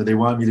parents. They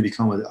want me to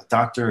become a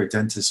doctor, a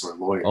dentist, or a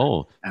lawyer.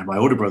 Oh. And my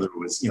older brother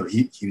was,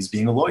 he was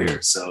being a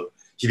lawyer. So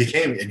he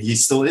became, and he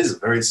still is, a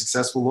very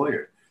successful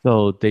lawyer.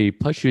 So they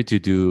push you to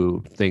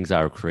do things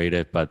that are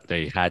creative, but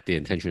they had the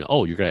intention,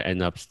 you're going to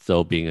end up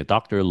still being a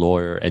doctor,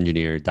 lawyer,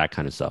 engineer, that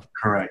kind of stuff.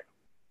 Correct.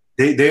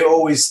 They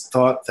always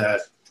thought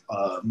that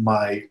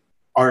my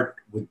art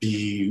would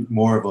be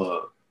more of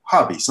a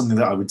hobby, something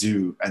that I would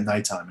do at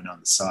nighttime and on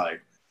the side.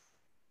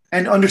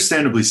 And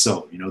understandably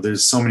so. You know,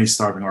 there's so many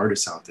starving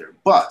artists out there.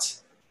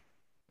 But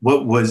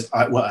what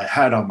I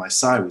had on my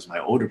side was my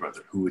older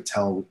brother, who would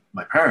tell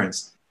my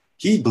parents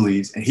he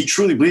believes, and he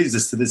truly believes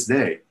this to this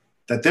day,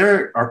 that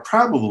there are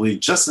probably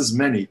just as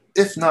many,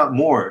 if not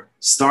more,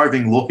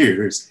 starving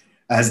lawyers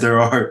as there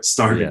are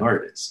starving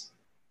artists.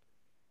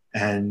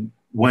 And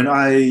when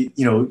I,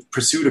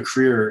 pursued a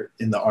career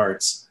in the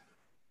arts,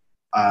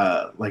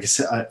 like I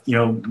said,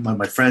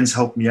 my friends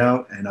helped me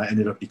out, and I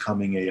ended up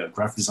becoming a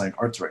graphic design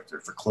art director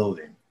for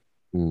clothing.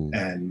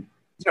 And,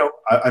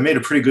 I made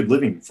a pretty good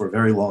living for a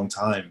very long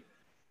time.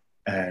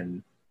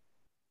 And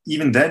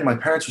even then, my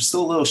parents were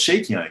still a little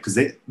shaky on it because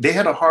they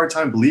had a hard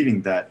time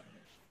believing that,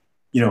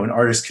 an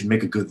artist could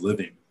make a good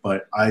living.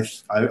 But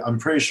I'm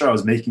pretty sure I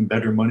was making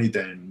better money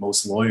than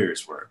most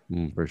lawyers were.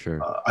 For sure.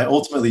 I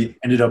ultimately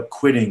ended up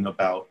quitting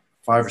about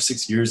 5 or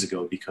 6 years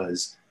ago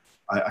because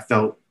I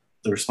felt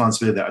the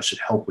responsibility that I should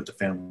help with the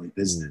family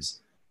business.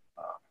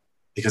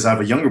 Because I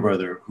have a younger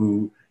brother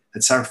who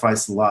had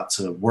sacrificed a lot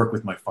to work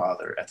with my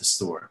father at the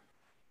store.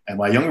 And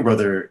my younger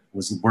brother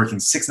was working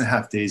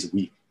 6.5 days a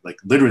week, like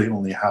literally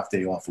only a half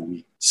day off a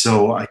week.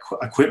 So I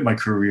quit my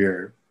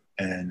career,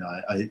 and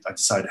I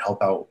decided to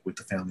help out with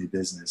the family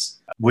business,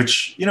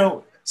 which,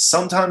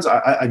 sometimes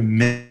I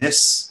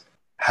miss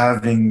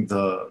having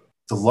the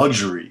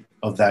luxury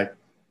of that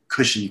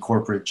cushy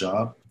corporate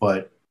job,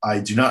 but I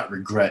do not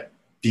regret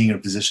being in a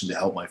position to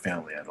help my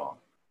family at all.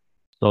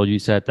 So you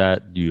said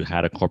that you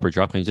had a corporate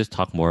job. Can you just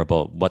talk more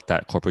about what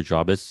that corporate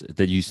job is?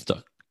 Did you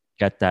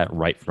get that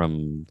right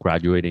from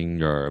graduating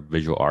your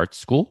visual arts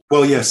school?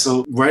 Well, yeah.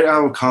 So right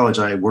out of college,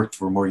 I worked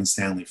for Morgan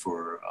Stanley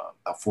for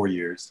about 4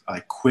 years. I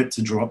quit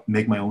to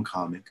make my own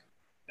comic.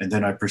 And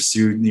then I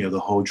pursued, the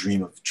whole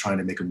dream of trying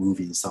to make a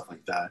movie and stuff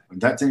like that. When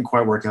that didn't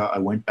quite work out, I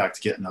went back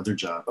to get another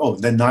job. Oh,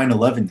 then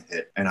 9/11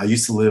 hit, and I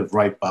used to live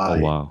right by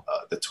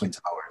the Twin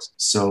Towers.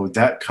 So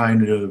that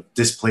kind of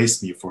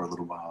displaced me for a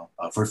little while,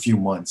 for a few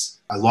months.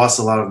 I lost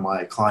a lot of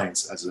my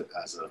clients as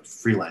a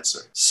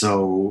freelancer.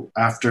 So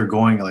after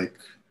going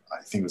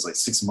I think it was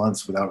 6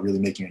 months without really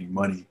making any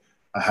money,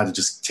 I had to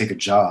just take a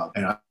job.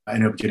 And I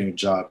ended up getting a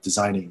job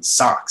designing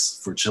socks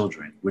for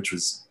children, which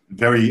was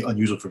very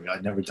unusual for me.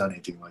 I'd never done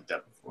anything like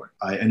that before.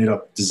 I ended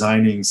up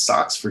designing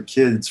socks for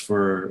kids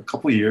for a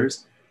couple of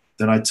years.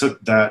 Then I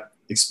took that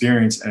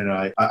experience and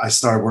I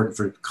started working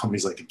for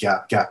companies like the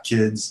Gap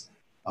Kids.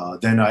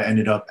 Then I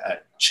ended up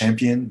at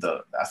Champion,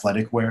 the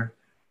athletic wear,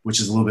 which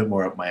is a little bit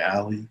more up my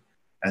alley.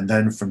 And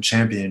then from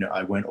Champion,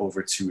 I went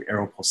over to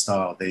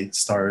Aeropostale. They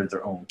started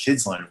their own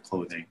kids line of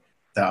clothing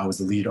that I was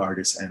the lead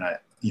artist, and I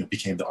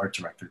became the art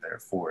director there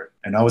for it.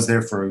 And I was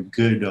there for a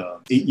good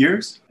 8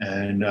 years.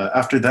 And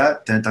after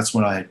that, that's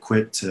when I had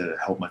quit to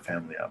help my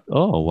family out.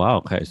 Oh, wow.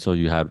 Okay. So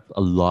you had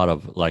a lot of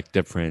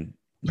different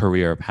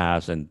career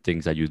paths and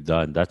things that you've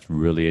done. That's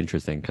really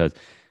interesting because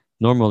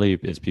normally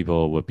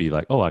people would be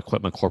like, oh, I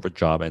quit my corporate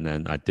job and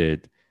then I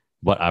did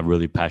what I'm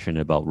really passionate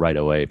about right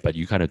away. But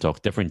you kind of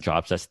took different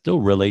jobs that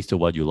still relates to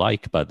what you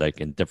like, but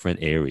in different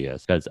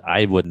areas. Because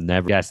I would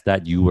never guess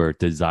that you were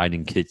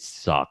designing kids'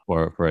 socks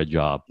for a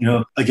job.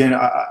 Again,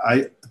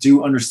 I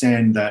do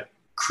understand that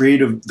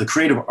the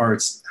creative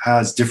arts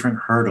has different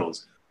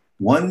hurdles,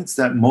 ones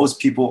that most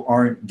people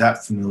aren't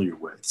that familiar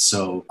with.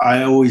 So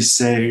I always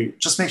say,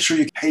 just make sure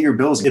you pay your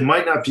bills. It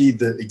might not be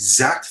the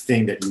exact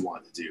thing that you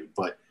want to do,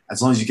 but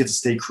as long as you get to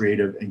stay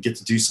creative and get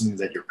to do something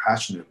that you're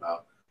passionate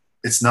about,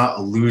 it's not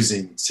a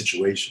losing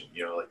situation.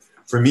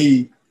 For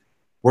me,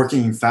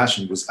 working in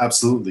fashion was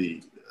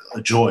absolutely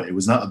a joy. It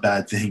was not a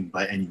bad thing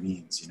by any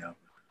means.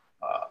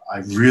 I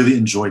really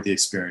enjoyed the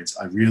experience.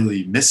 I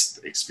really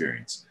missed the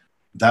experience.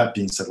 That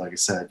being said, like I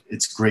said,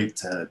 it's great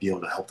to be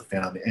able to help the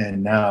family.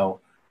 And now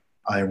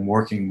I am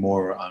working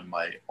more on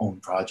my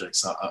own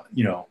projects. I'm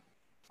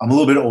a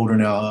little bit older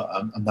now.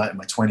 I'm not in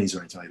my 20s or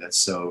anything like that.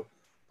 So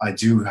I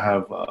do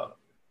have,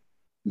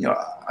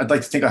 I'd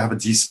like to think I have a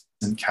decent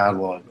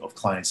catalog of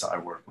clients that I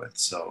work with.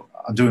 So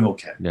I'm doing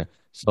okay. Yeah.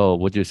 So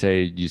would you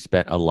say you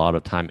spent a lot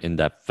of time in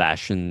that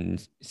fashion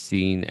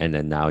scene and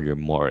then now you're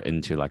more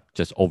into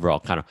just overall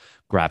kind of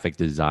graphic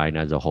design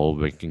as a whole,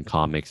 making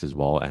comics as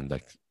well and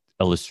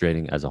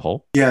illustrating as a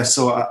whole? Yeah.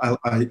 So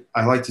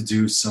I like to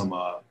do some,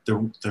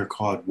 they're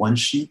called one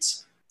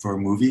sheets for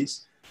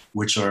movies,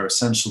 which are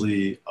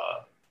essentially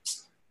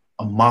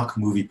a mock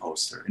movie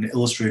poster, an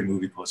illustrated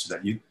movie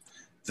poster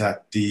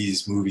that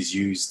these movies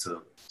use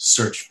to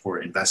search for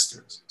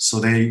investors. So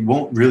they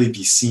won't really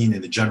be seen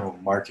in the general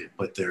market,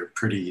 but they're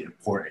pretty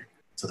important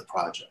to the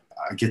project.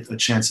 I get a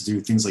chance to do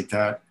things like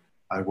that.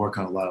 I work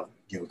on a lot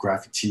of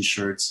graphic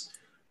T-shirts.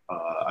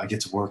 I get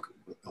to work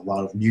with a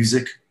lot of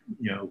music,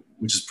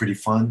 which is pretty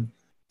fun.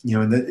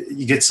 And then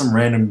you get some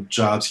random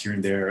jobs here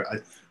and there.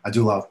 I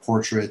do a lot of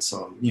portraits,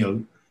 a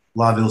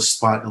lot of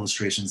spot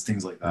illustrations,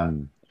 things like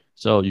that.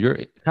 So you're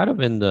kind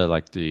of in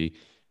the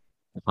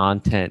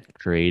content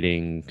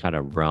creating kind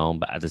of realm,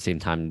 but at the same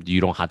time, you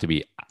don't have to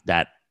be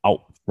that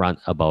upfront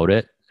about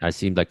it. It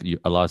seems like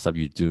a lot of stuff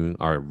you do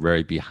are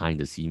very behind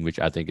the scene, which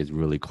I think is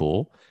really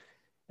cool.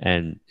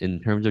 And in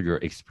terms of your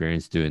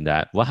experience doing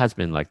that, what has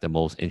been like the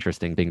most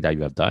interesting thing that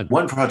you have done?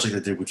 One project I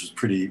did, which was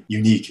pretty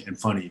unique and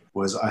funny,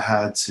 was I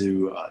had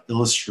to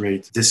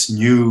illustrate this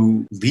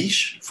new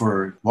leash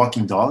for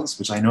walking dogs,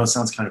 which I know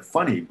sounds kind of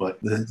funny, but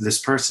this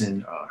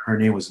person, her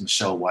name was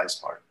Michelle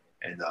Weisbart.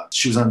 And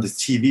she was on the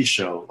TV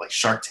show like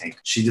Shark Tank.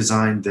 She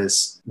designed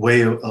this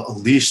way, a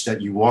leash that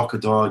you walk a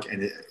dog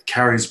and it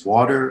carries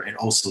water and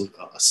also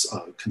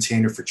a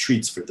container for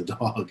treats for the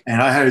dog.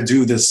 And I had to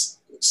do this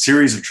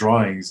series of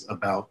drawings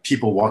about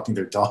people walking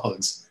their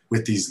dogs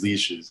with these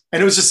leashes.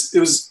 And it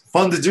was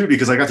fun to do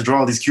because I got to draw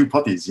all these cute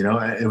puppies, you know,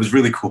 and it was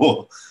really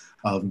cool.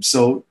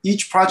 So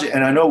each project,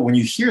 and I know when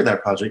you hear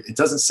that project, it's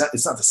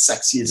not the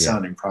sexiest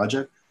sounding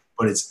project,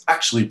 but it's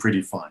actually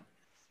pretty fun.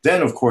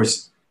 Then, of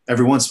course,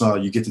 every once in a while,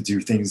 you get to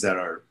do things that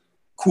are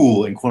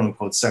cool and quote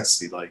unquote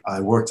sexy. Like I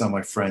worked on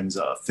my friend's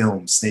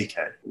film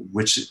Snakehead,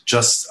 which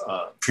just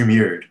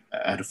premiered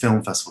at a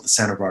film festival, the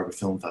Santa Barbara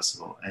Film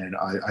Festival. And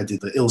I did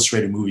the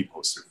illustrated movie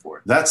poster for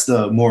it. That's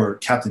the more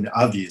Captain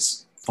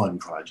Obvious fun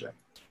project.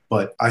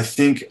 But I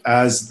think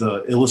as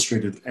the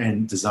illustrator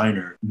and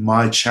designer,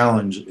 my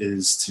challenge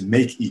is to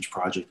make each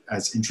project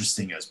as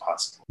interesting as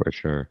possible. For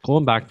sure.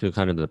 Going back to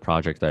kind of the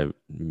project that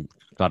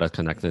got us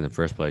connected in the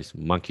first place,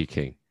 Monkey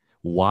King.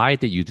 Why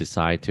did you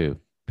decide to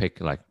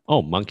pick like,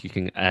 Monkey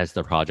King as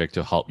the project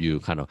to help you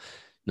kind of,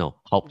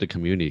 help the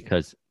community?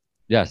 Because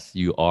yes,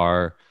 you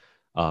are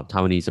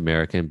Taiwanese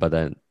American, but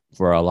then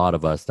for a lot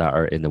of us that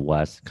are in the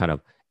West, kind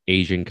of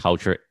Asian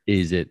culture,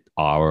 is it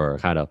our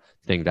kind of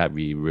thing that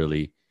we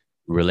really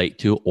relate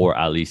to, or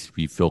at least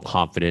we feel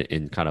confident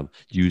in kind of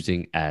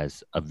using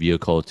as a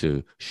vehicle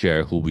to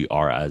share who we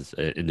are as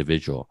an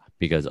individual?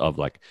 Because of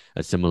like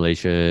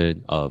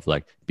assimilation, of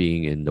like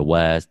being in the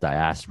West,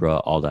 diaspora,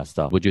 all that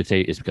stuff. Would you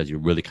say it's because you're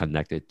really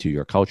connected to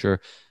your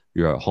culture,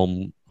 your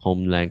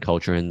homeland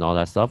culture and all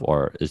that stuff?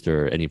 Or is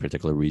there any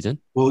particular reason?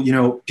 Well,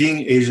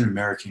 being Asian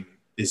American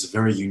is a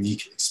very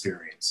unique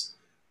experience.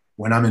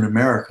 When I'm in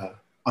America,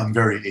 I'm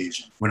very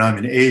Asian. When I'm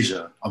in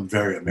Asia, I'm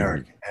very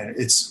American. And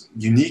it's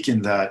unique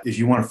in that if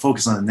you want to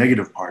focus on the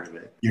negative part of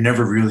it, you're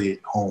never really at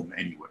home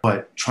anywhere.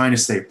 But trying to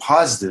stay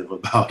positive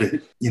about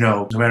it,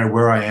 no matter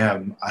where I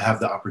am, I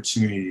have the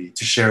opportunity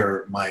to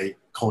share my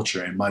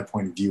culture and my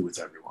point of view with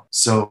everyone.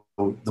 So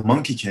the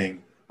Monkey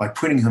King, by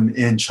putting him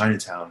in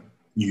Chinatown,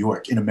 New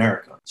York, in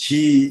America,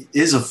 he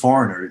is a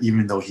foreigner,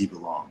 even though he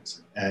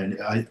belongs. And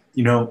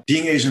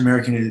being Asian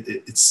American,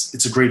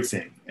 it's a great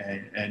thing.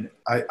 And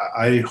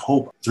I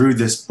hope through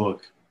this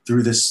book,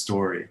 through this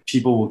story,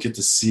 people will get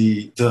to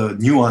see the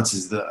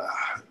nuances, the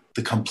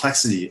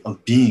complexity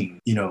of being,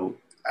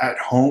 at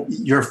home.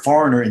 You're a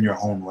foreigner in your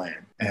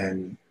homeland,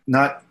 and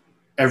not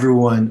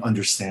everyone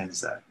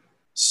understands that.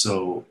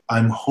 So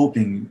I'm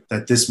hoping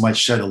that this might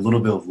shed a little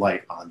bit of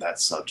light on that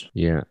subject.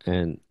 Yeah,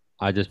 and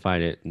I just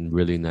find it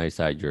really nice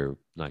that you're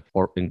like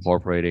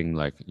incorporating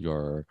like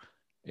your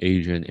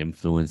Asian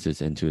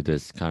influences into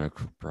this kind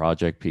of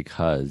project,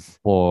 because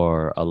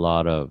for a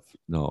lot of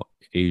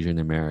Asian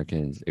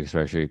Americans,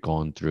 especially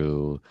going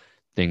through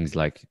things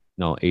like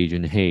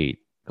Asian hate,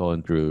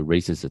 going through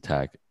racist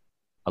attack,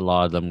 a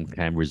lot of them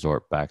can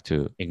resort back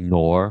to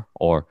ignore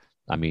or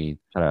kind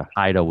of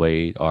hide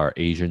away our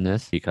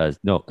Asianness, because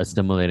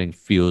assimilating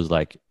feels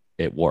like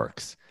it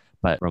works.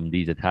 But from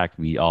these attacks,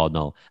 we all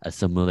know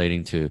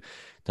assimilating to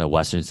the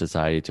Western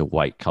society, to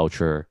white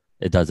culture,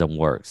 it doesn't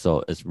work.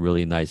 So it's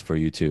really nice for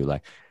you to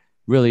like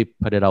really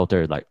put it out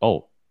there like,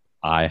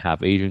 I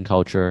have Asian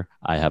culture,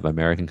 I have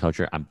American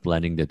culture, I'm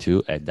blending the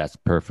two, and that's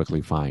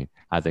perfectly fine.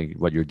 I think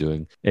what you're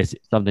doing is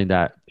something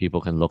that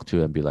people can look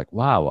to and be like,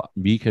 wow,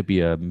 we could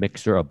be a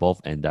mixture of both,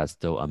 and that's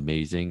still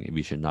amazing.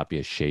 We should not be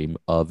ashamed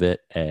of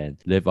it and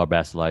live our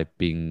best life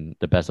being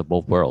the best of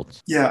both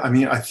worlds. Yeah,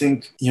 I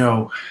think,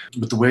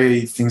 with the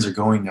way things are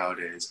going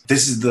nowadays,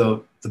 this is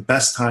the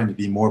best time to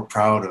be more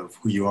proud of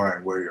who you are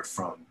and where you're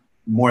from,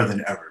 more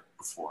than ever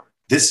before.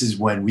 This is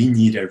when we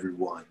need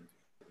everyone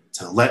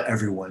to let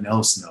everyone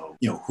else know,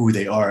 who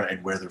they are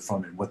and where they're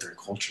from and what their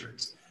culture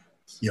is.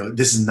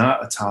 This is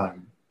not a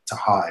time to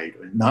hide,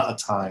 or not a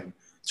time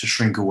to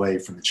shrink away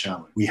from the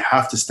challenge. We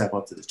have to step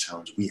up to the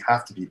challenge. We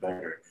have to be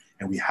better,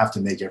 and we have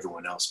to make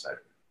everyone else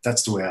better.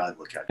 That's the way I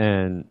look at it.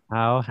 And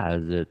how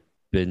has it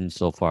been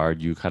so far?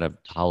 You kind of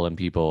telling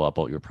people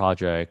about your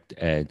project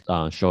and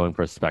showing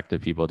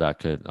perspective people that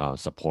could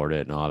support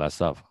it and all that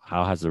stuff.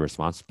 How has the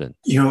response been?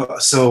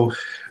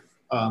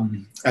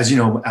 As you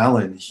know,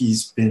 Alan,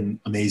 he's been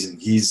amazing.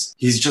 He's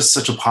just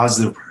such a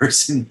positive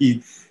person.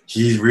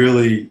 He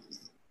really,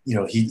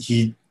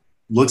 he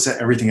looks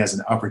at everything as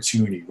an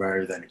opportunity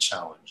rather than a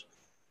challenge.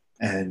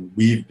 And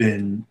we've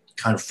been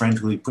kind of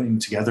frankly putting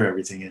together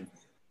everything. And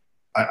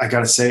I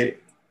gotta say,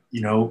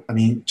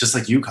 just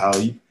like you,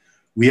 Kyle,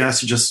 we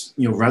asked you just,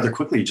 rather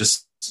quickly,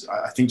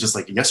 I think just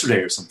like yesterday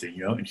or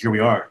something, and here we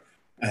are.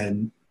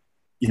 And,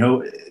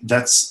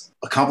 that's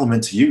a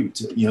compliment to you.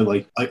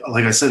 Like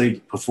I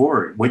said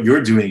before, what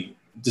you're doing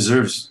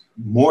deserves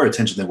more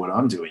attention than what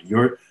I'm doing.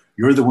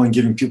 You're the one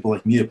giving people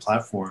like me a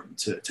platform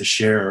to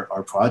share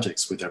our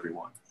projects with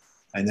everyone.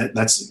 And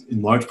that's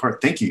in large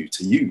part thank you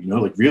to you,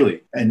 like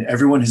really. And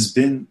everyone has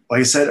been, like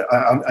I said,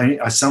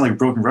 I sound like a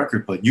broken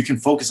record, but you can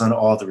focus on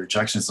all the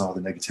rejections and all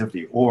the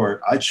negativity,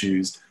 or I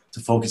choose to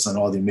focus on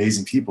all the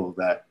amazing people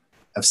that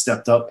have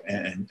stepped up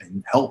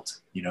and helped,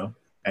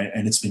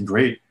 and it's been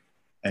great.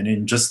 And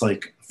in just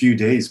like a few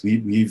days,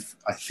 we've,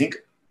 I think,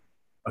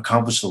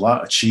 accomplished a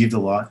lot, achieved a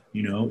lot,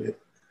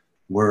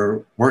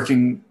 we're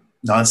working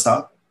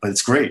nonstop, but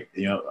it's great.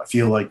 I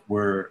feel like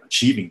we're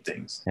achieving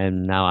things.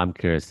 And now I'm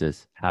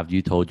curious, have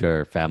you told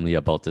your family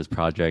about this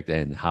project,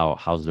 and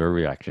how's their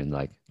reaction?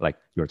 Like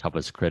your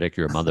toughest critic,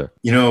 your mother?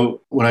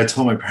 When I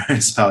told my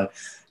parents about it,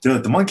 they're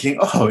like, the Monkey King,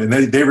 and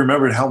they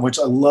remembered how much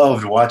I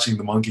loved watching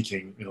the Monkey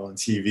King, on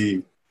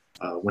TV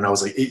when I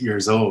was like 8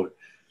 years old.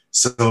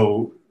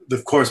 So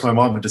of course, my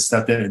mom had to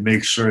step in and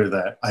make sure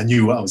that I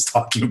knew what I was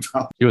talking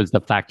about. She was the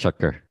fact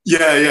checker.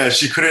 Yeah.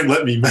 She couldn't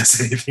let me mess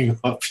anything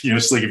up.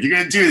 She's like, if you're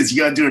going to do this,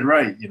 you got to do it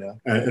right,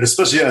 And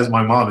especially as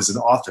my mom is an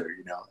author,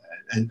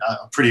 and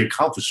a pretty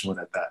accomplished one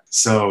at that.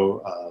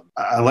 So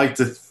I like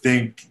to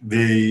think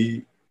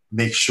they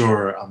make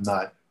sure I'm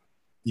not,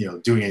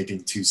 doing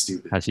anything too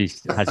stupid. Has she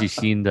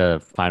seen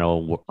the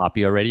final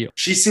copy already?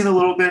 She's seen a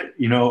little bit,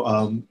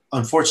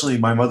 unfortunately,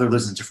 my mother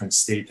lives in a different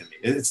state than me.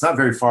 It's not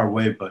very far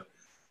away, but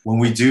when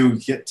we do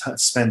get to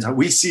spend time,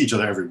 we see each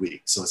other every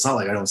week. So it's not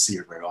like I don't see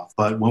her very often.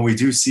 But when we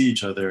do see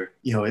each other,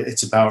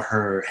 it's about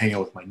her hanging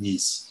out with my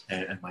niece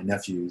and my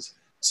nephews.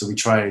 So we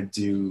try to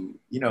do,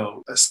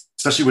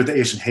 especially with the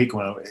Asian hate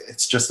going on,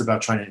 it's just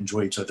about trying to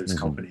enjoy each other's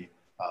company.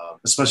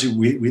 Especially,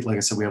 we like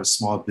I said, we have a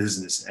small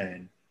business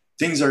and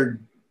things are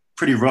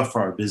pretty rough for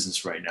our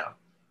business right now.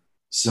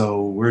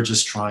 So we're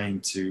just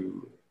trying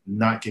to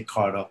not get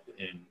caught up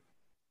in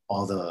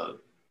all the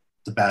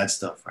bad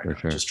stuff right now.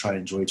 Sure. Just try to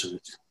enjoy each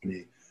other's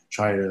company.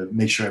 Try to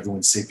make sure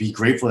everyone's safe. Be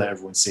grateful that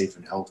everyone's safe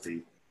and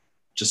healthy.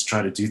 Just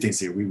try to do things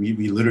here.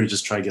 We literally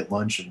just try to get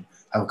lunch and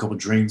have a couple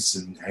drinks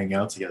and hang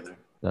out together.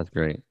 That's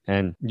great.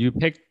 And you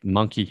picked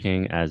Monkey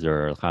King as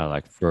your kind of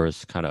like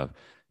first kind of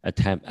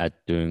attempt at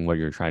doing what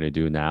you're trying to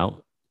do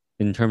now.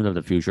 In terms of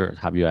the future,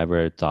 have you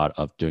ever thought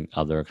of doing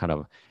other kind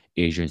of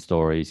Asian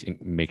stories,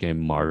 making it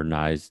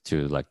modernized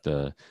to like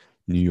the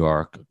New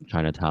York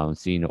Chinatown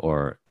scene?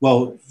 Or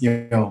well,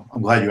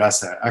 I'm glad you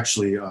asked that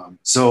actually.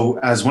 So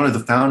as one of the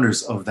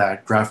founders of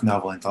that graphic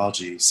novel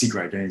anthology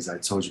Secret Identities I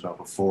told you about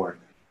before,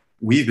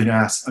 we've been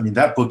asked,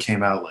 that book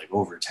came out like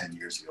over 10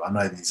 years ago. I'm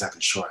not even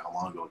exactly sure how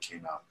long ago it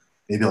came out,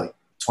 maybe like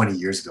 20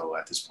 years ago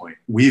at this point.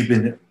 We've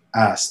been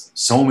asked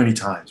so many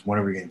times, when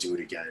are we going to do it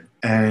again?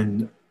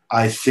 And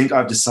I think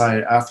I've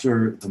decided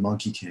after The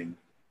Monkey King,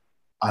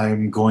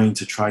 I'm going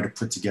to try to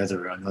put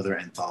together another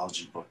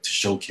anthology book to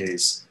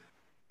showcase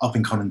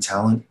up-and-coming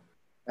talent,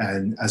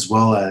 and as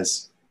well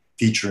as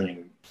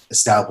featuring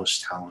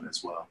established talent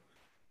as well.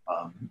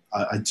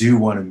 I do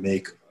want to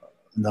make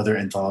another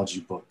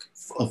anthology book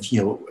of,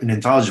 an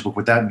anthology book.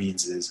 What that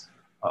means is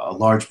a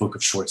large book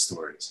of short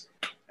stories,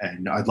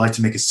 and I'd like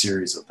to make a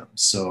series of them.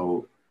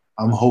 So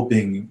I'm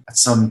hoping at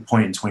some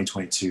point in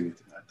 2022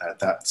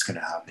 that's going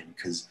to happen.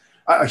 Because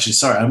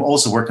I'm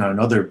also working on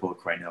another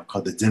book right now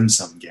called The Dim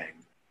Sum Gang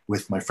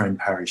with my friend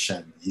Parry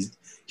Shen.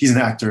 He's an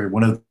actor,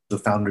 one of the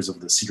founders of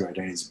the Secret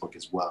Identities book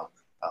as well.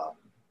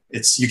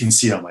 You can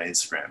see it on my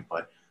Instagram,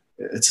 but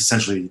it's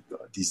essentially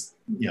these,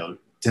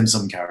 dim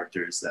sum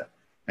characters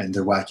and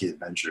their wacky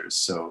adventures.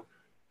 So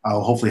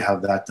I'll hopefully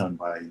have that done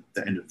by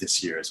the end of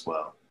this year as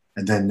well.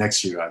 And then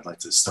next year, I'd like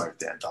to start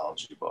the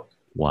anthology book.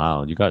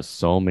 Wow, you got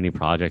so many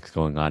projects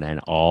going on, and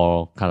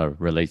all kind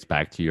of relates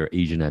back to your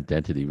Asian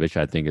identity, which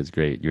I think is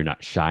great. You're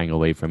not shying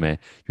away from it.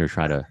 You're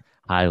trying to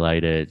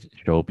highlight it,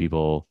 show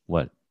people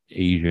what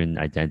Asian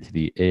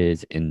identity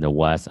is in the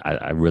West.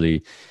 I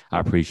really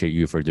appreciate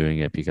you for doing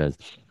it, because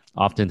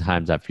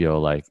oftentimes I feel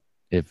like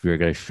if you're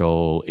going to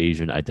show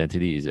Asian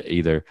identity, is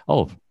either,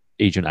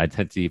 Asian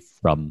identity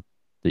from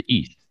the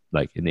East,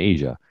 like in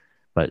Asia.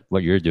 But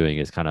what you're doing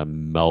is kind of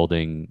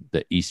melding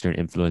the Eastern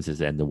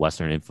influences and the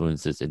Western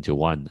influences into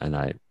one. And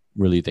I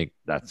really think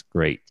that's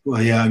great.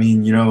 Well, yeah,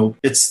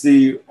 it's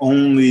the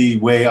only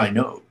way I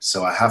know.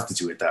 So I have to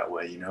do it that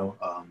way,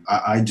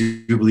 I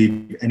do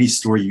believe any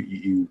story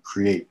you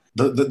create,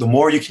 the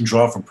more you can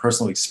draw from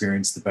personal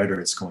experience, the better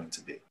it's going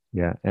to be.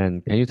 Yeah.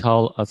 And can you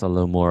tell us a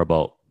little more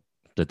about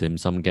the Dim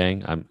Sum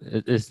Gang?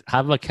 It's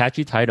have a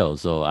catchy title,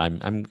 so I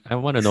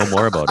want to know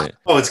more about it.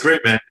 Oh, it's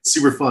great, man! It's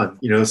super fun.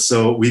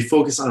 So we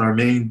focus on our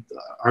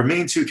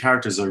main two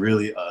characters are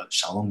really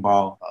xiaolong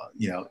bao,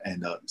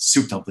 and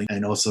soup dumpling,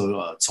 and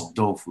also cong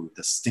doufu,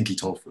 the stinky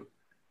tofu.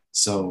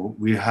 So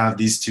we have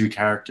these two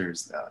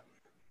characters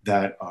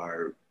that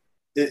are.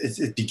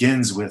 It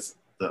begins with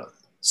the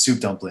soup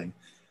dumpling.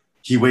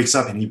 He wakes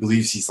up and he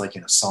believes he's like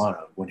in a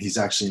sauna when he's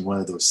actually in one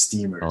of those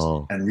steamers,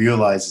 and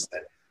realizes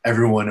that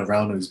everyone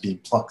around him is being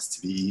plucked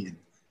to be eaten.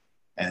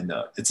 And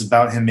it's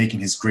about him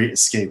making his great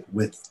escape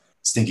with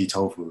Stinky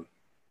Tofu.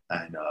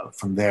 And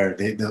from there,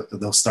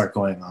 they'll start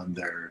going on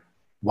their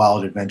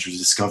wild adventures,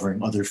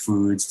 discovering other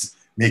foods,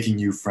 making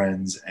new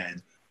friends,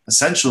 and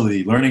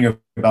essentially learning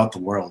about the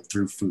world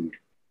through food.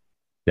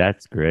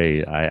 That's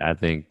great. I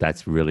think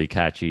that's really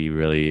catchy,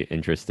 really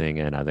interesting,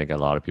 and I think a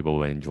lot of people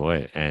will enjoy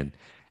it. And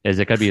is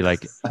it gonna be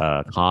like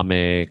a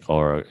comic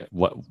or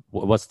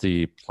what's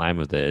the plan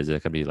with it? Is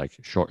it gonna be like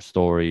short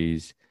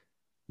stories?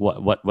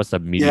 What's the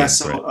Yeah, medium for it?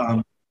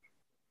 so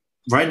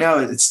right now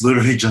it's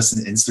literally just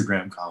an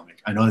Instagram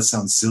comic. I know it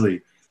sounds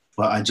silly,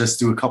 but I just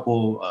do a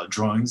couple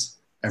drawings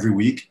every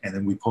week, and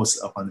then we post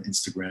it up on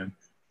Instagram,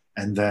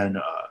 and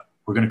then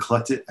we're gonna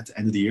collect it at the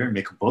end of the year and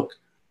make a book.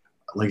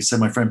 Like I said,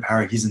 my friend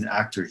Parry, he's an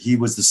actor. He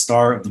was the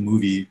star of the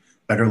movie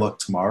Better Luck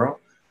Tomorrow,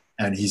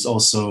 and he's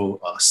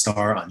also a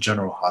star on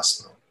General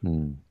Hospital.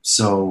 Hmm.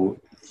 So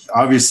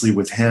obviously,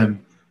 with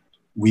him,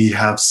 we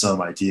have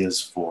some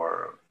ideas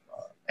for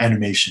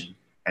animation,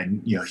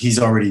 and he's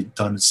already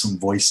done some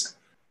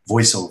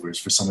voiceovers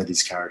for some of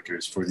these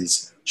characters for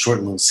these short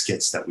little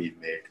skits that we've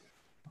made.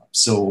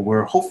 So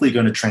we're hopefully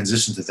going to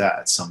transition to that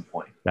at some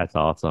point. That's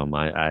awesome.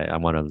 I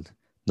want to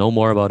know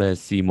more about it,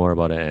 see more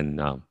about it,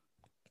 and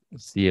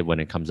see it when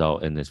it comes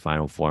out in its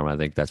final form. I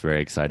think that's very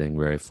exciting,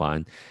 very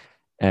fun.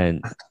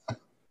 And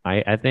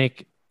I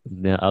think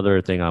the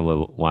other thing I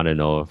would want to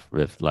know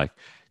if like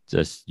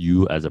just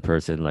you as a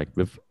person, like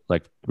with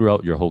like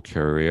throughout your whole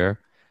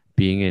career,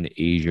 being an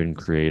Asian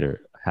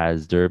creator,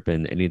 has there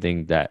been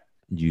anything that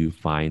you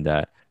find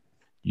that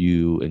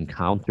you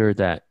encounter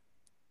that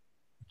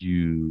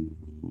you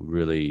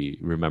really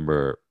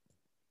remember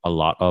a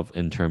lot of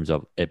in terms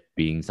of it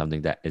being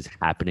something that is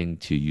happening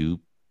to you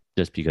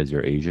just because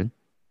you're Asian?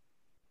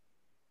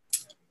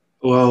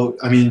 Well,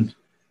 I mean,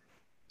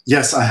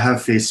 yes, I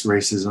have faced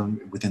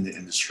racism within the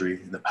industry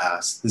in the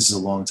past. This is a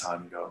long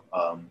time ago.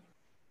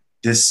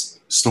 This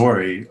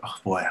story, oh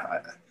boy,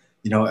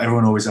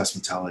 everyone always asks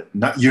me to tell it.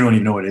 Not you don't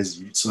even know what it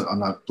is, so I'm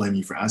not blaming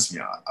you for asking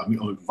me.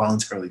 I'll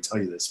voluntarily tell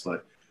you this,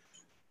 but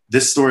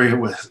this story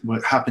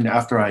what happened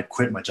after I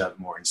quit my job at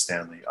Morgan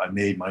Stanley. I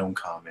made my own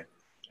comic,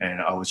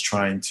 and I was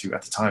trying to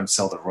at the time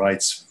sell the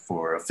rights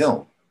for a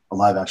film, a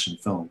live action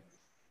film.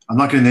 I'm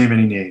not going to name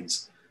any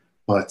names,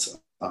 but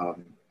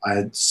I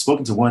had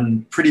spoken to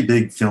one pretty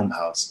big film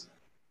house,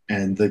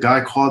 and the guy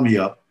called me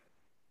up,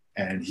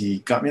 and he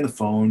got me on the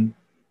phone.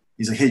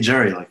 He's like, "Hey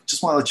Jerry, like,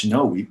 just want to let you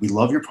know, we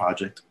love your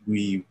project.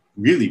 We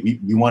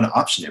want to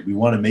option it. We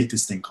want to make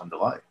this thing come to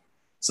life."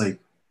 It's like,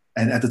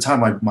 and at the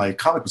time, my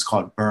comic was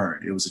called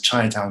Burn. It was a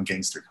Chinatown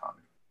gangster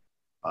comic.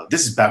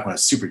 This is back when I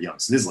was super young,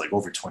 so this is like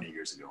over 20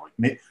 years ago,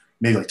 like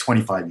maybe like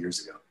 25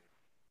 years ago.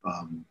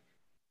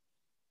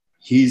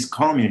 He's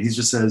calling me, and he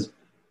just says,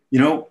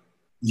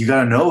 you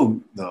got to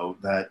know though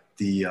that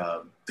the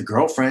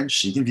girlfriend,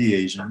 she can be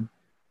Asian,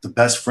 the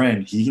best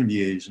friend, he can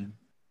be Asian,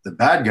 the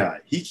bad guy,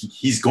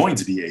 he's going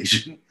to be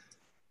Asian,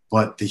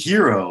 but the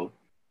hero,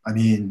 I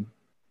mean,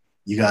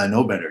 you got to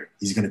know better.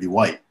 He's going to be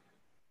white.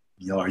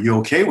 Are you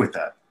okay with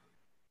that?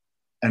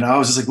 And I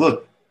was just like,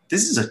 look,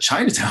 this is a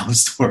Chinatown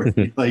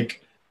story.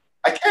 Like,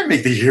 I can't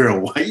make the hero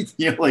white.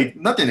 Like,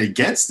 nothing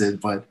against it,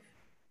 but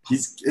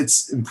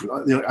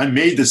I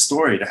made this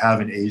story to have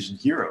an Asian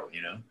hero.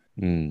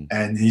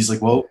 And he's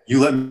like, well,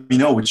 you let me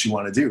know what you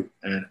want to do.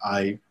 And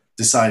I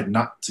decided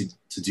not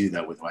to do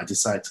that with him. I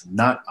decided to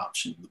not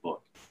option the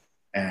book.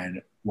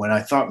 And when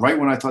I thought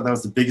that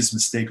was the biggest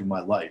mistake of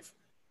my life,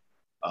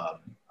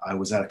 I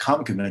was at a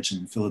comic convention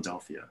in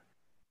Philadelphia,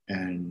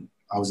 and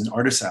I was in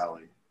Artist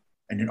Alley.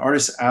 And in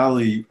Artist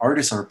Alley,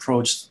 artists are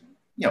approached,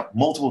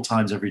 multiple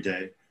times every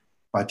day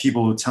by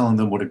people telling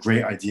them what a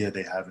great idea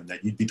they have and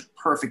that you'd be the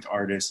perfect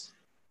artist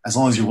as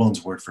long as you're willing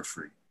to work for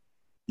free.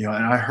 And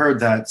I heard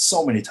that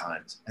so many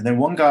times. And then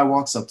one guy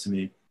walks up to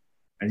me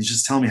and he's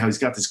just telling me how he's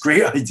got this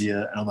great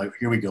idea. And I'm like,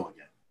 here we go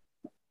again.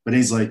 But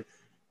he's like,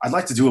 I'd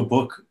like to do a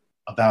book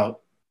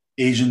about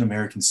Asian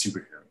American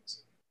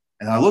superheroes.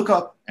 And I look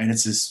up and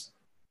it's this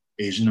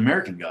Asian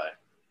American guy.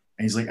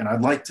 And he's like, and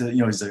I'd like to,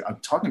 he's like, I'm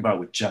talking about it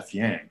with Jeff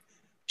Yang.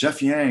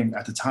 Jeff Yang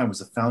at the time was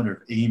the founder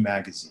of A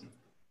Magazine.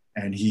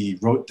 And he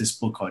wrote this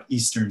book called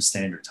Eastern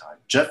Standard Time.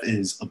 Jeff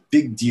is a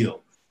big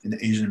deal in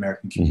the Asian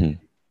American community.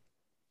 Mm-hmm.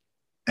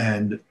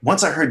 And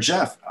once I heard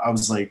Jeff, I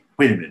was like,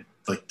 wait a minute,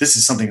 like, this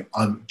is something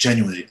I'm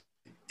genuinely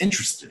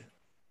interested in.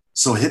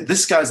 So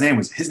this guy's name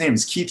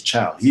is Keith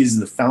Chow. He's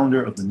the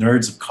founder of the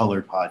Nerds of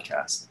Color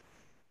podcast.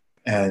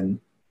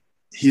 And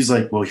he's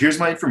like, well, here's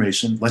my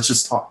information. Let's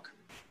just talk.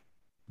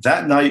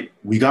 That night,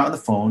 we got on the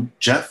phone,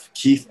 Jeff,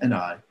 Keith, and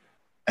I,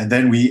 and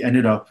then we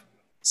ended up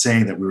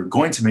saying that we were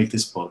going to make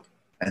this book.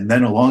 And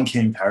then along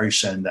came Parry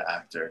Shen, the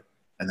actor,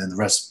 and then the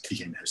rest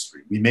became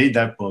history. We made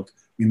that book.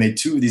 We made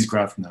 2 of these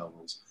graphic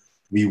novels.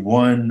 We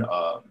won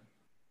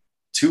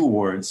 2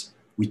 awards.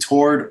 We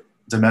toured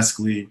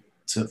domestically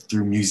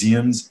through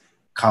museums,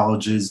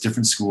 colleges,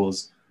 different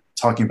schools,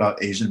 talking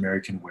about Asian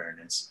American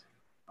awareness.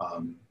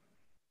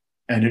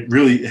 And it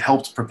really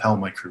helped propel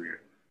my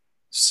career.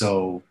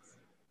 So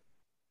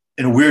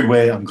in a weird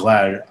way, I'm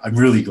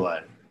really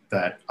glad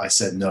that I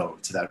said no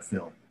to that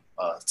film,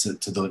 to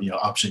the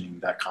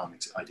optioning that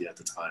comics idea at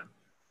the time,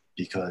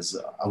 because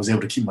I was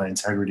able to keep my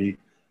integrity.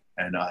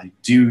 And I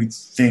do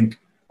think,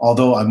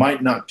 although I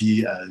might not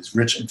be as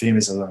rich and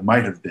famous as I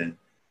might have been,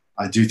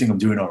 I do think I'm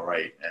doing all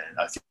right. And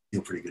I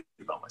feel pretty good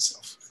about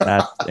myself.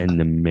 That's an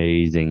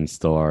amazing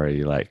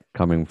story. Like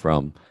coming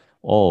from,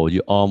 oh, you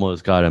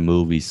almost got a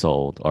movie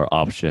sold or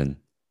option,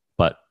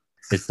 but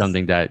it's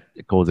something that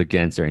goes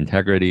against your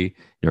integrity,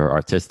 your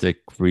artistic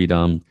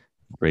freedom,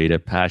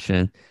 creative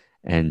passion,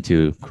 and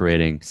to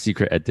creating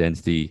secret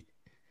identity,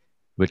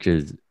 which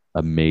is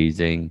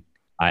amazing.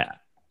 I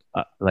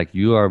like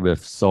you are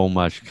with so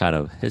much kind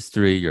of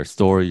history, your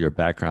story, your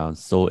background,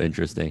 so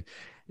interesting.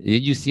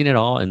 You've seen it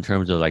all in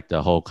terms of like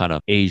the whole kind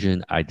of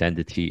Asian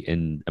identity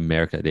in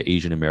America, the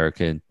Asian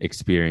American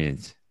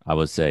experience, I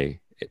would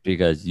say,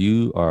 because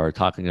you are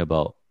talking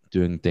about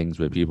doing things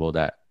with people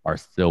that are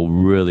still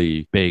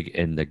really big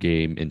in the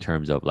game in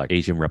terms of like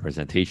Asian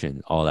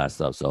representation, all that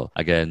stuff. So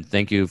again,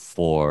 thank you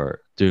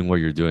for doing what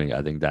you're doing.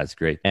 I think that's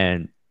great.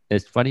 And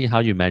it's funny how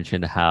you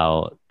mentioned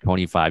how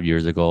 25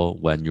 years ago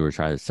when you were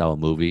trying to sell a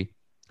movie,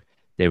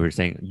 they were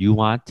saying, you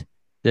want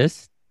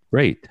this?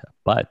 Great.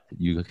 But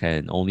you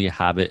can only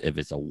have it if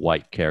it's a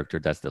white character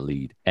that's the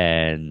lead.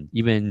 And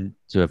even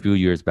to a few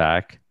years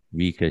back,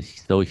 we could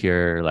still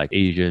hear like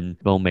Asian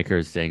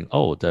filmmakers saying,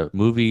 oh, the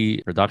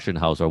movie production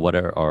house or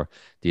whatever, or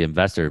the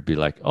investor be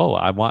like, oh,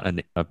 I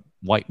want a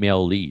white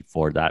male lead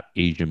for that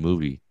Asian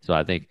movie. So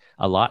I think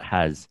a lot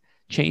has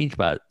changed,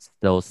 but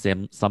still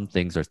some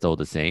things are still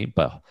the same.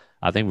 But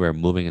I think we're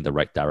moving in the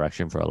right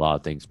direction for a lot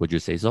of things. Would you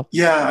say so?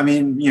 Yeah, I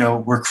mean,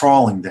 we're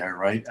crawling there,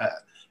 right?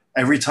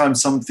 Every time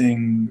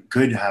something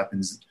good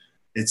happens,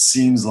 it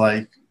seems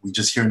like we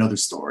just hear another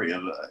story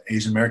of an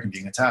Asian American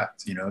being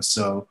attacked,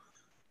 So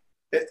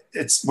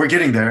we're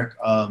getting there.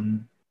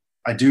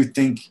 I do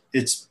think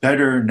it's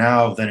better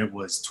now than it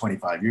was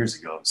 25 years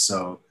ago.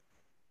 So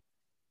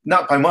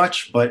not by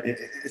much, but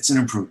it's an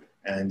improvement.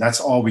 And that's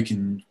all we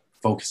can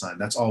focus on.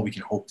 That's all we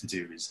can hope to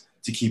do is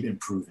to keep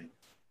improving.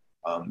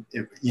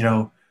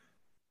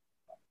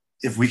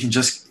 If we can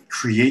just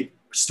create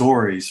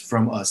stories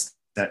from us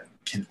that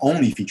can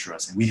only feature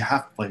us, and we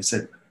have, like I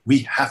said, we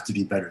have to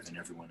be better than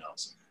everyone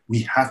else. We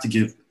have to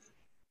give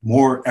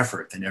more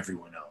effort than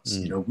everyone else.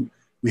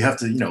 We have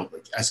to,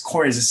 like, as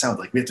corny as it sounds,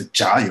 like we have to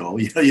jayo.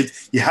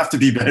 You have to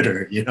be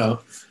better.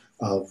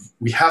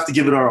 We have to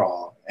give it our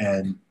all,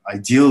 and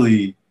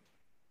ideally,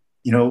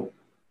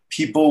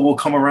 people will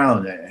come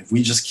around if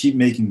we just keep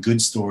making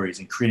good stories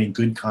and creating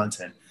good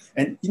content.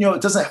 And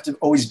it doesn't have to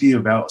always be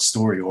about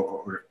story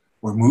or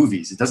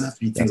movies. It doesn't have to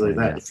be things like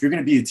that. Yeah. If you're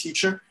going to be a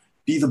teacher,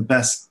 be the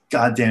best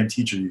goddamn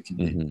teacher you can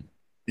be. Mm-hmm.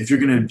 If you're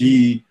going to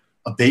be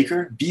a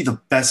baker, be the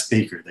best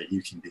baker that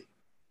you can be.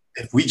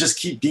 If we just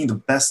keep being the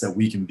best that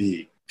we can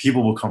be,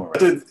 people will come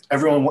around. Whether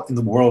everyone in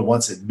the world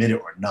wants to admit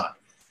it or not,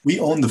 we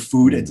own the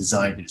food and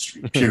design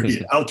industry,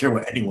 period. I don't care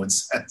what anyone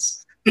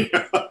says.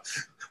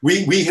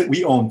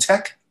 We own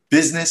tech,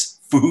 business,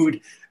 food,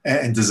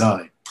 and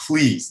design.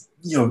 Please,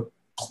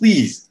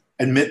 please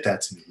admit that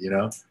to me,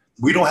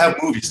 We don't have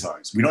movie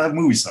stars.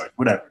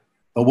 Whatever.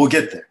 But we'll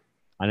get there.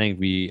 I think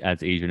we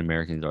as Asian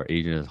Americans or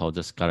Asian as a whole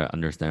just got to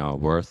understand our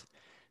worth,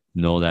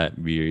 know that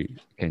we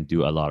can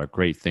do a lot of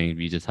great things.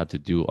 We just have to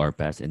do our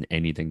best in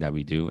anything that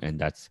we do. And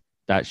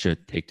that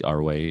should take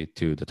our way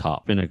to the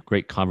top. It's been a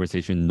great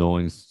conversation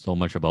knowing so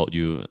much about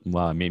you.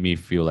 Wow, it made me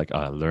feel like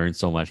I learned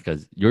so much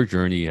because your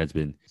journey has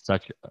been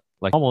such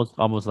like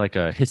almost like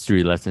a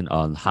history lesson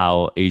on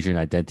how Asian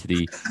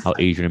identity, how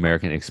Asian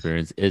American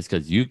experience is,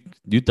 because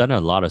you've done a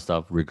lot of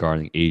stuff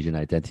regarding Asian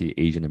identity,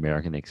 Asian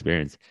American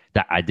experience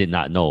that I did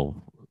not know,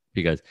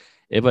 because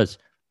it was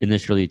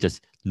initially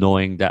just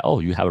knowing that, oh,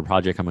 you have a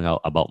project coming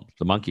out about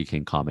the Monkey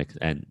King comics,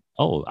 and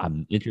oh,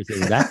 I'm interested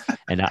in that.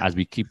 And as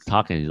we keep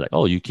talking, he's like,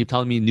 oh, you keep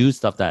telling me new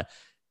stuff that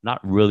not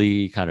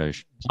really kind of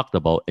talked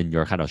about in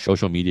your kind of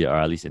social media, or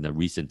at least in the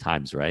recent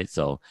times, right?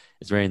 So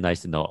it's very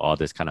nice to know all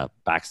this kind of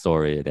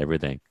backstory and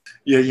everything.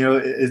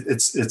 Yeah,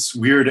 it's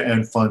weird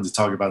and fun to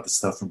talk about the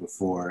stuff from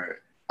before.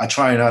 I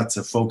try not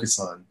to focus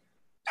on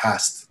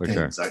past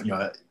things.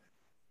 Sure.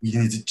 We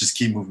need to just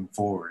keep moving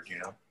forward,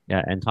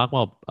 Yeah, and talk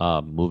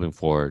about moving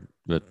forward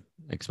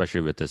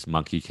especially with this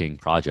Monkey King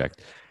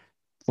project.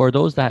 For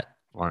those that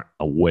aren't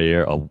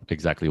aware of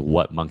exactly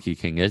what Monkey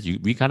King is,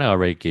 we kind of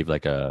already gave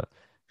like a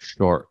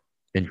short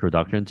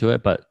introduction to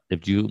it, but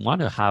if you want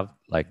to have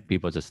like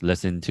people just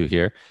listen to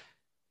here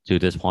to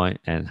this point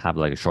and have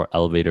like a short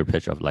elevator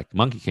pitch of like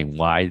Monkey King,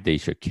 why they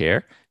should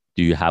care,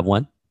 do you have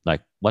one?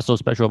 Like, what's so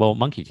special about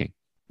Monkey King?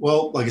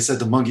 Well, like I said,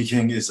 the Monkey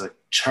King is a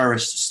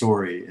cherished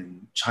story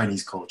in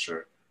Chinese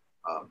culture.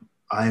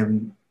 I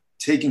am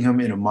taking him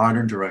in a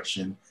modern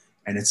direction,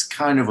 and it's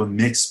kind of a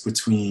mix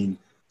between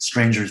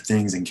Stranger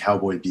Things and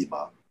Cowboy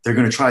Bebop. They're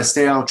going to try to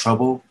stay out of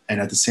trouble, and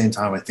at the same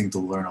time, I think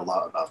they'll learn a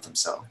lot about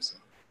themselves.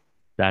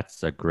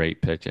 That's a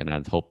great pitch, and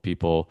I hope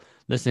people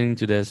listening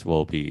to this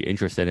will be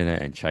interested in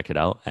it and check it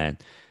out. And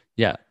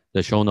yeah,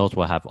 the show notes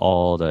will have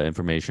all the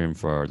information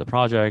for the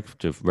project,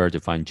 to where to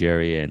find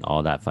Jerry and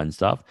all that fun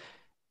stuff.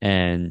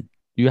 And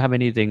do you have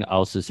anything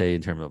else to say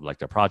in terms of like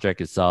the project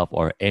itself,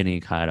 or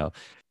any kind of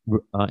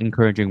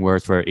encouraging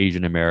words for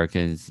Asian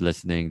Americans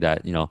listening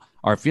that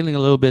are feeling a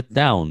little bit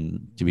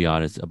down, to be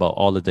honest, about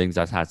all the things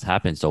that has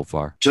happened so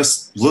far?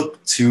 Just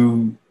look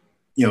to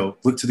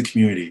look to the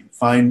community,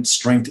 find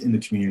strength in the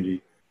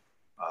community.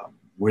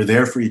 We're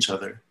there for each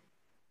other.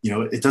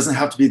 It doesn't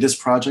have to be this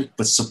project,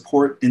 but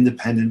support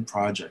independent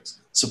projects,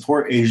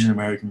 support Asian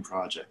American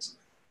projects.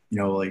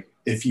 Like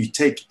if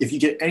you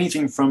get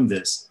anything from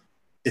this,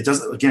 it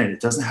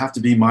doesn't have to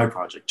be my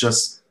project.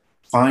 Just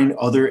find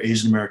other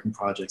Asian American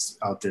projects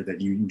out there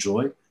that you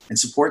enjoy and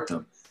support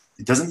them.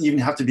 It doesn't even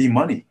have to be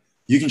money.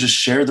 You can just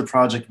share the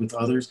project with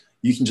others.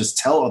 You can just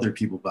tell other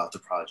people about the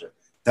project.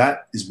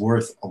 That is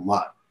worth a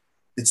lot.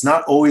 It's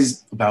not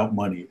always about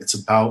money. It's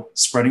about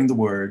spreading the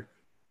word,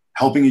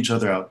 helping each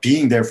other out,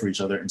 being there for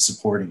each other, and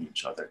supporting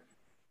each other.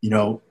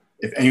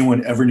 If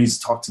anyone ever needs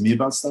to talk to me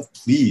about stuff,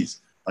 please,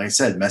 like I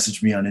said,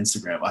 message me on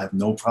Instagram. I have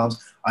no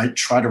problems. I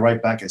try to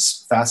write back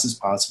as fast as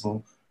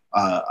possible.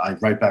 I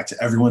write back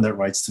to everyone that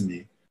writes to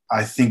me.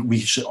 I think we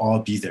should all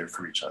be there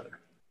for each other.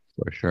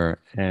 For sure.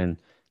 And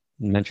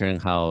mentioning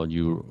how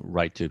you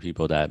write to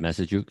people that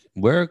message you,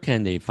 where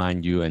can they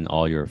find you and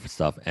all your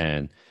stuff?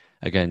 And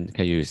again,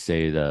 can you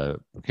say the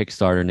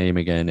Kickstarter name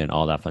again and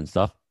all that fun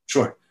stuff?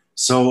 Sure.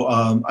 So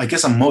I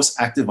guess I'm most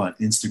active on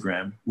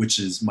Instagram, which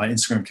is my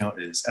Instagram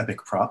account is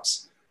Epic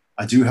Props.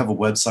 I do have a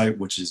website,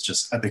 which is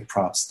just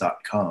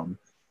epicprops.com.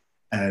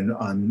 And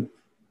on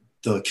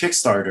the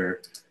Kickstarter,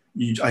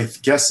 I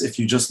guess if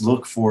you just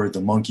look for The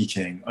Monkey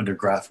King under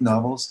graphic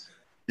novels,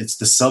 the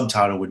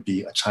subtitle would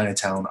be A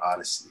Chinatown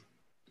Odyssey.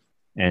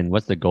 And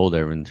what's the goal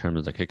there in terms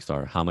of the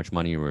Kickstarter? How much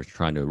money we're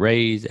trying to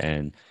raise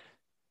and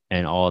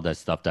all that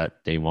stuff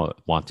that they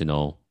want to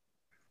know?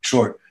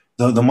 Sure.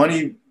 The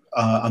money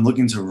I'm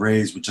looking to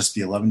raise would just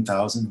be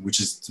 $11,000, which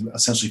is to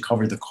essentially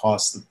cover the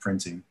cost of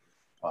printing.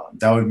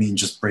 That would mean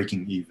just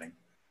breaking even.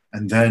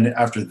 And then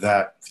after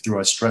that, through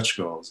our stretch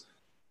goals,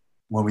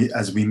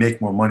 as we make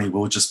more money,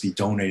 we'll just be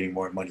donating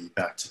more money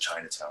back to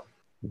Chinatown.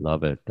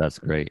 Love it. That's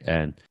great.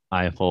 And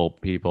I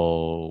hope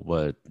people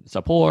would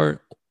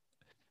support,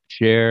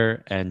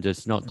 share, and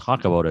just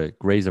talk about it,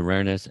 raise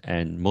awareness,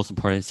 and most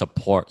importantly,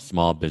 support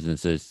small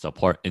businesses,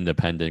 support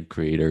independent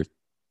creators,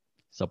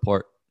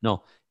 support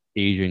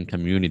Asian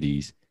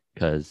communities,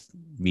 because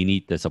we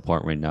need the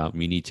support right now.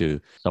 We need to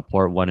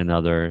support one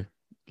another,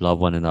 love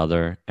one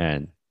another,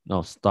 and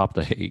stop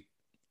the hate.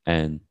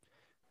 And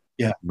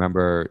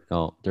remember,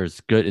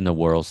 there's good in the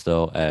world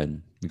still,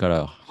 and we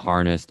gotta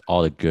harness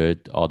all the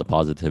good, all the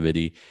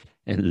positivity,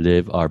 and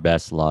live our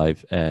best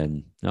life,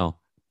 and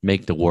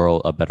make the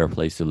world a better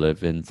place to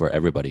live in for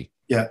everybody.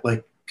 Yeah,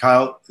 like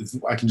Kyle, if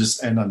I can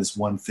just end on this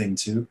one thing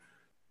too.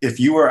 If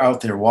you are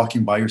out there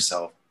walking by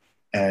yourself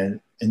and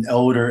an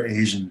elder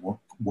Asian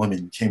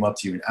woman came up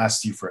to you and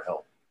asked you for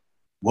help,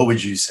 what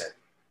would you say?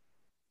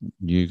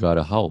 You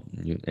gotta help.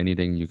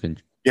 Anything you can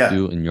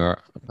do in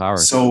your power.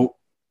 So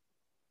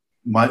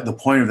the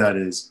point of that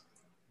is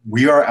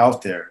we are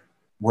out there.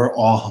 We're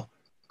all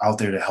out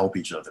there to help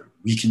each other.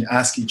 We can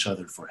ask each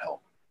other for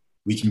help.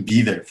 We can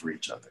be there for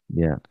each other.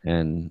 Yeah.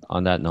 And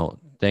on that note,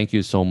 thank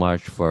you so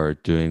much for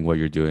doing what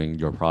you're doing,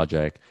 your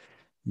project.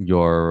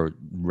 You're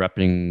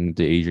repping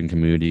the Asian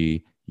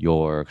community,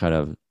 your kind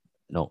of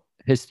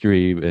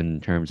history in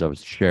terms of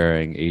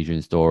sharing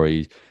Asian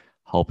stories,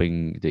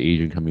 helping the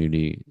Asian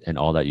community, and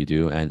all that you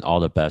do. And all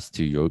the best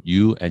to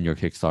you and your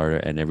Kickstarter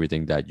and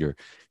everything that you're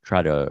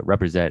trying to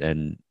represent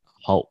and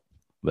help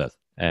with.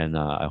 And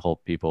I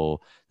hope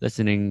people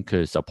listening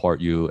could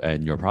support you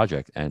and your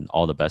project, and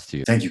all the best to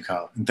you. Thank you,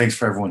 Kyle. And thanks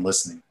for everyone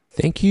listening.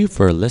 Thank you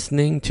for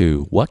listening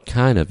to What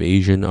Kind of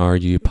Asian Are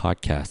You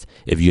podcast.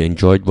 If you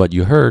enjoyed what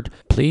you heard,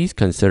 please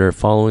consider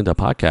following the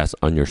podcast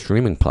on your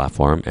streaming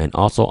platform and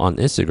also on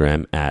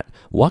Instagram at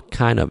What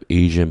Kind of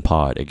Asian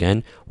Pod.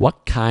 Again,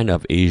 What Kind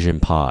of Asian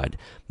Pod.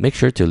 Make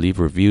sure to leave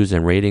reviews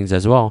and ratings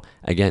as well.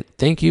 Again,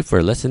 thank you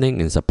for listening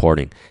and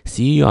supporting.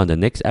 See you on the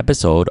next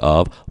episode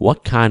of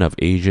What Kind of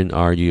Asian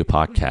Are You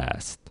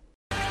podcast.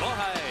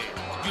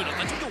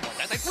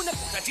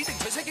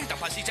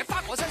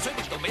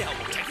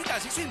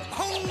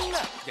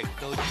 亦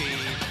都跌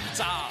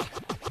渣。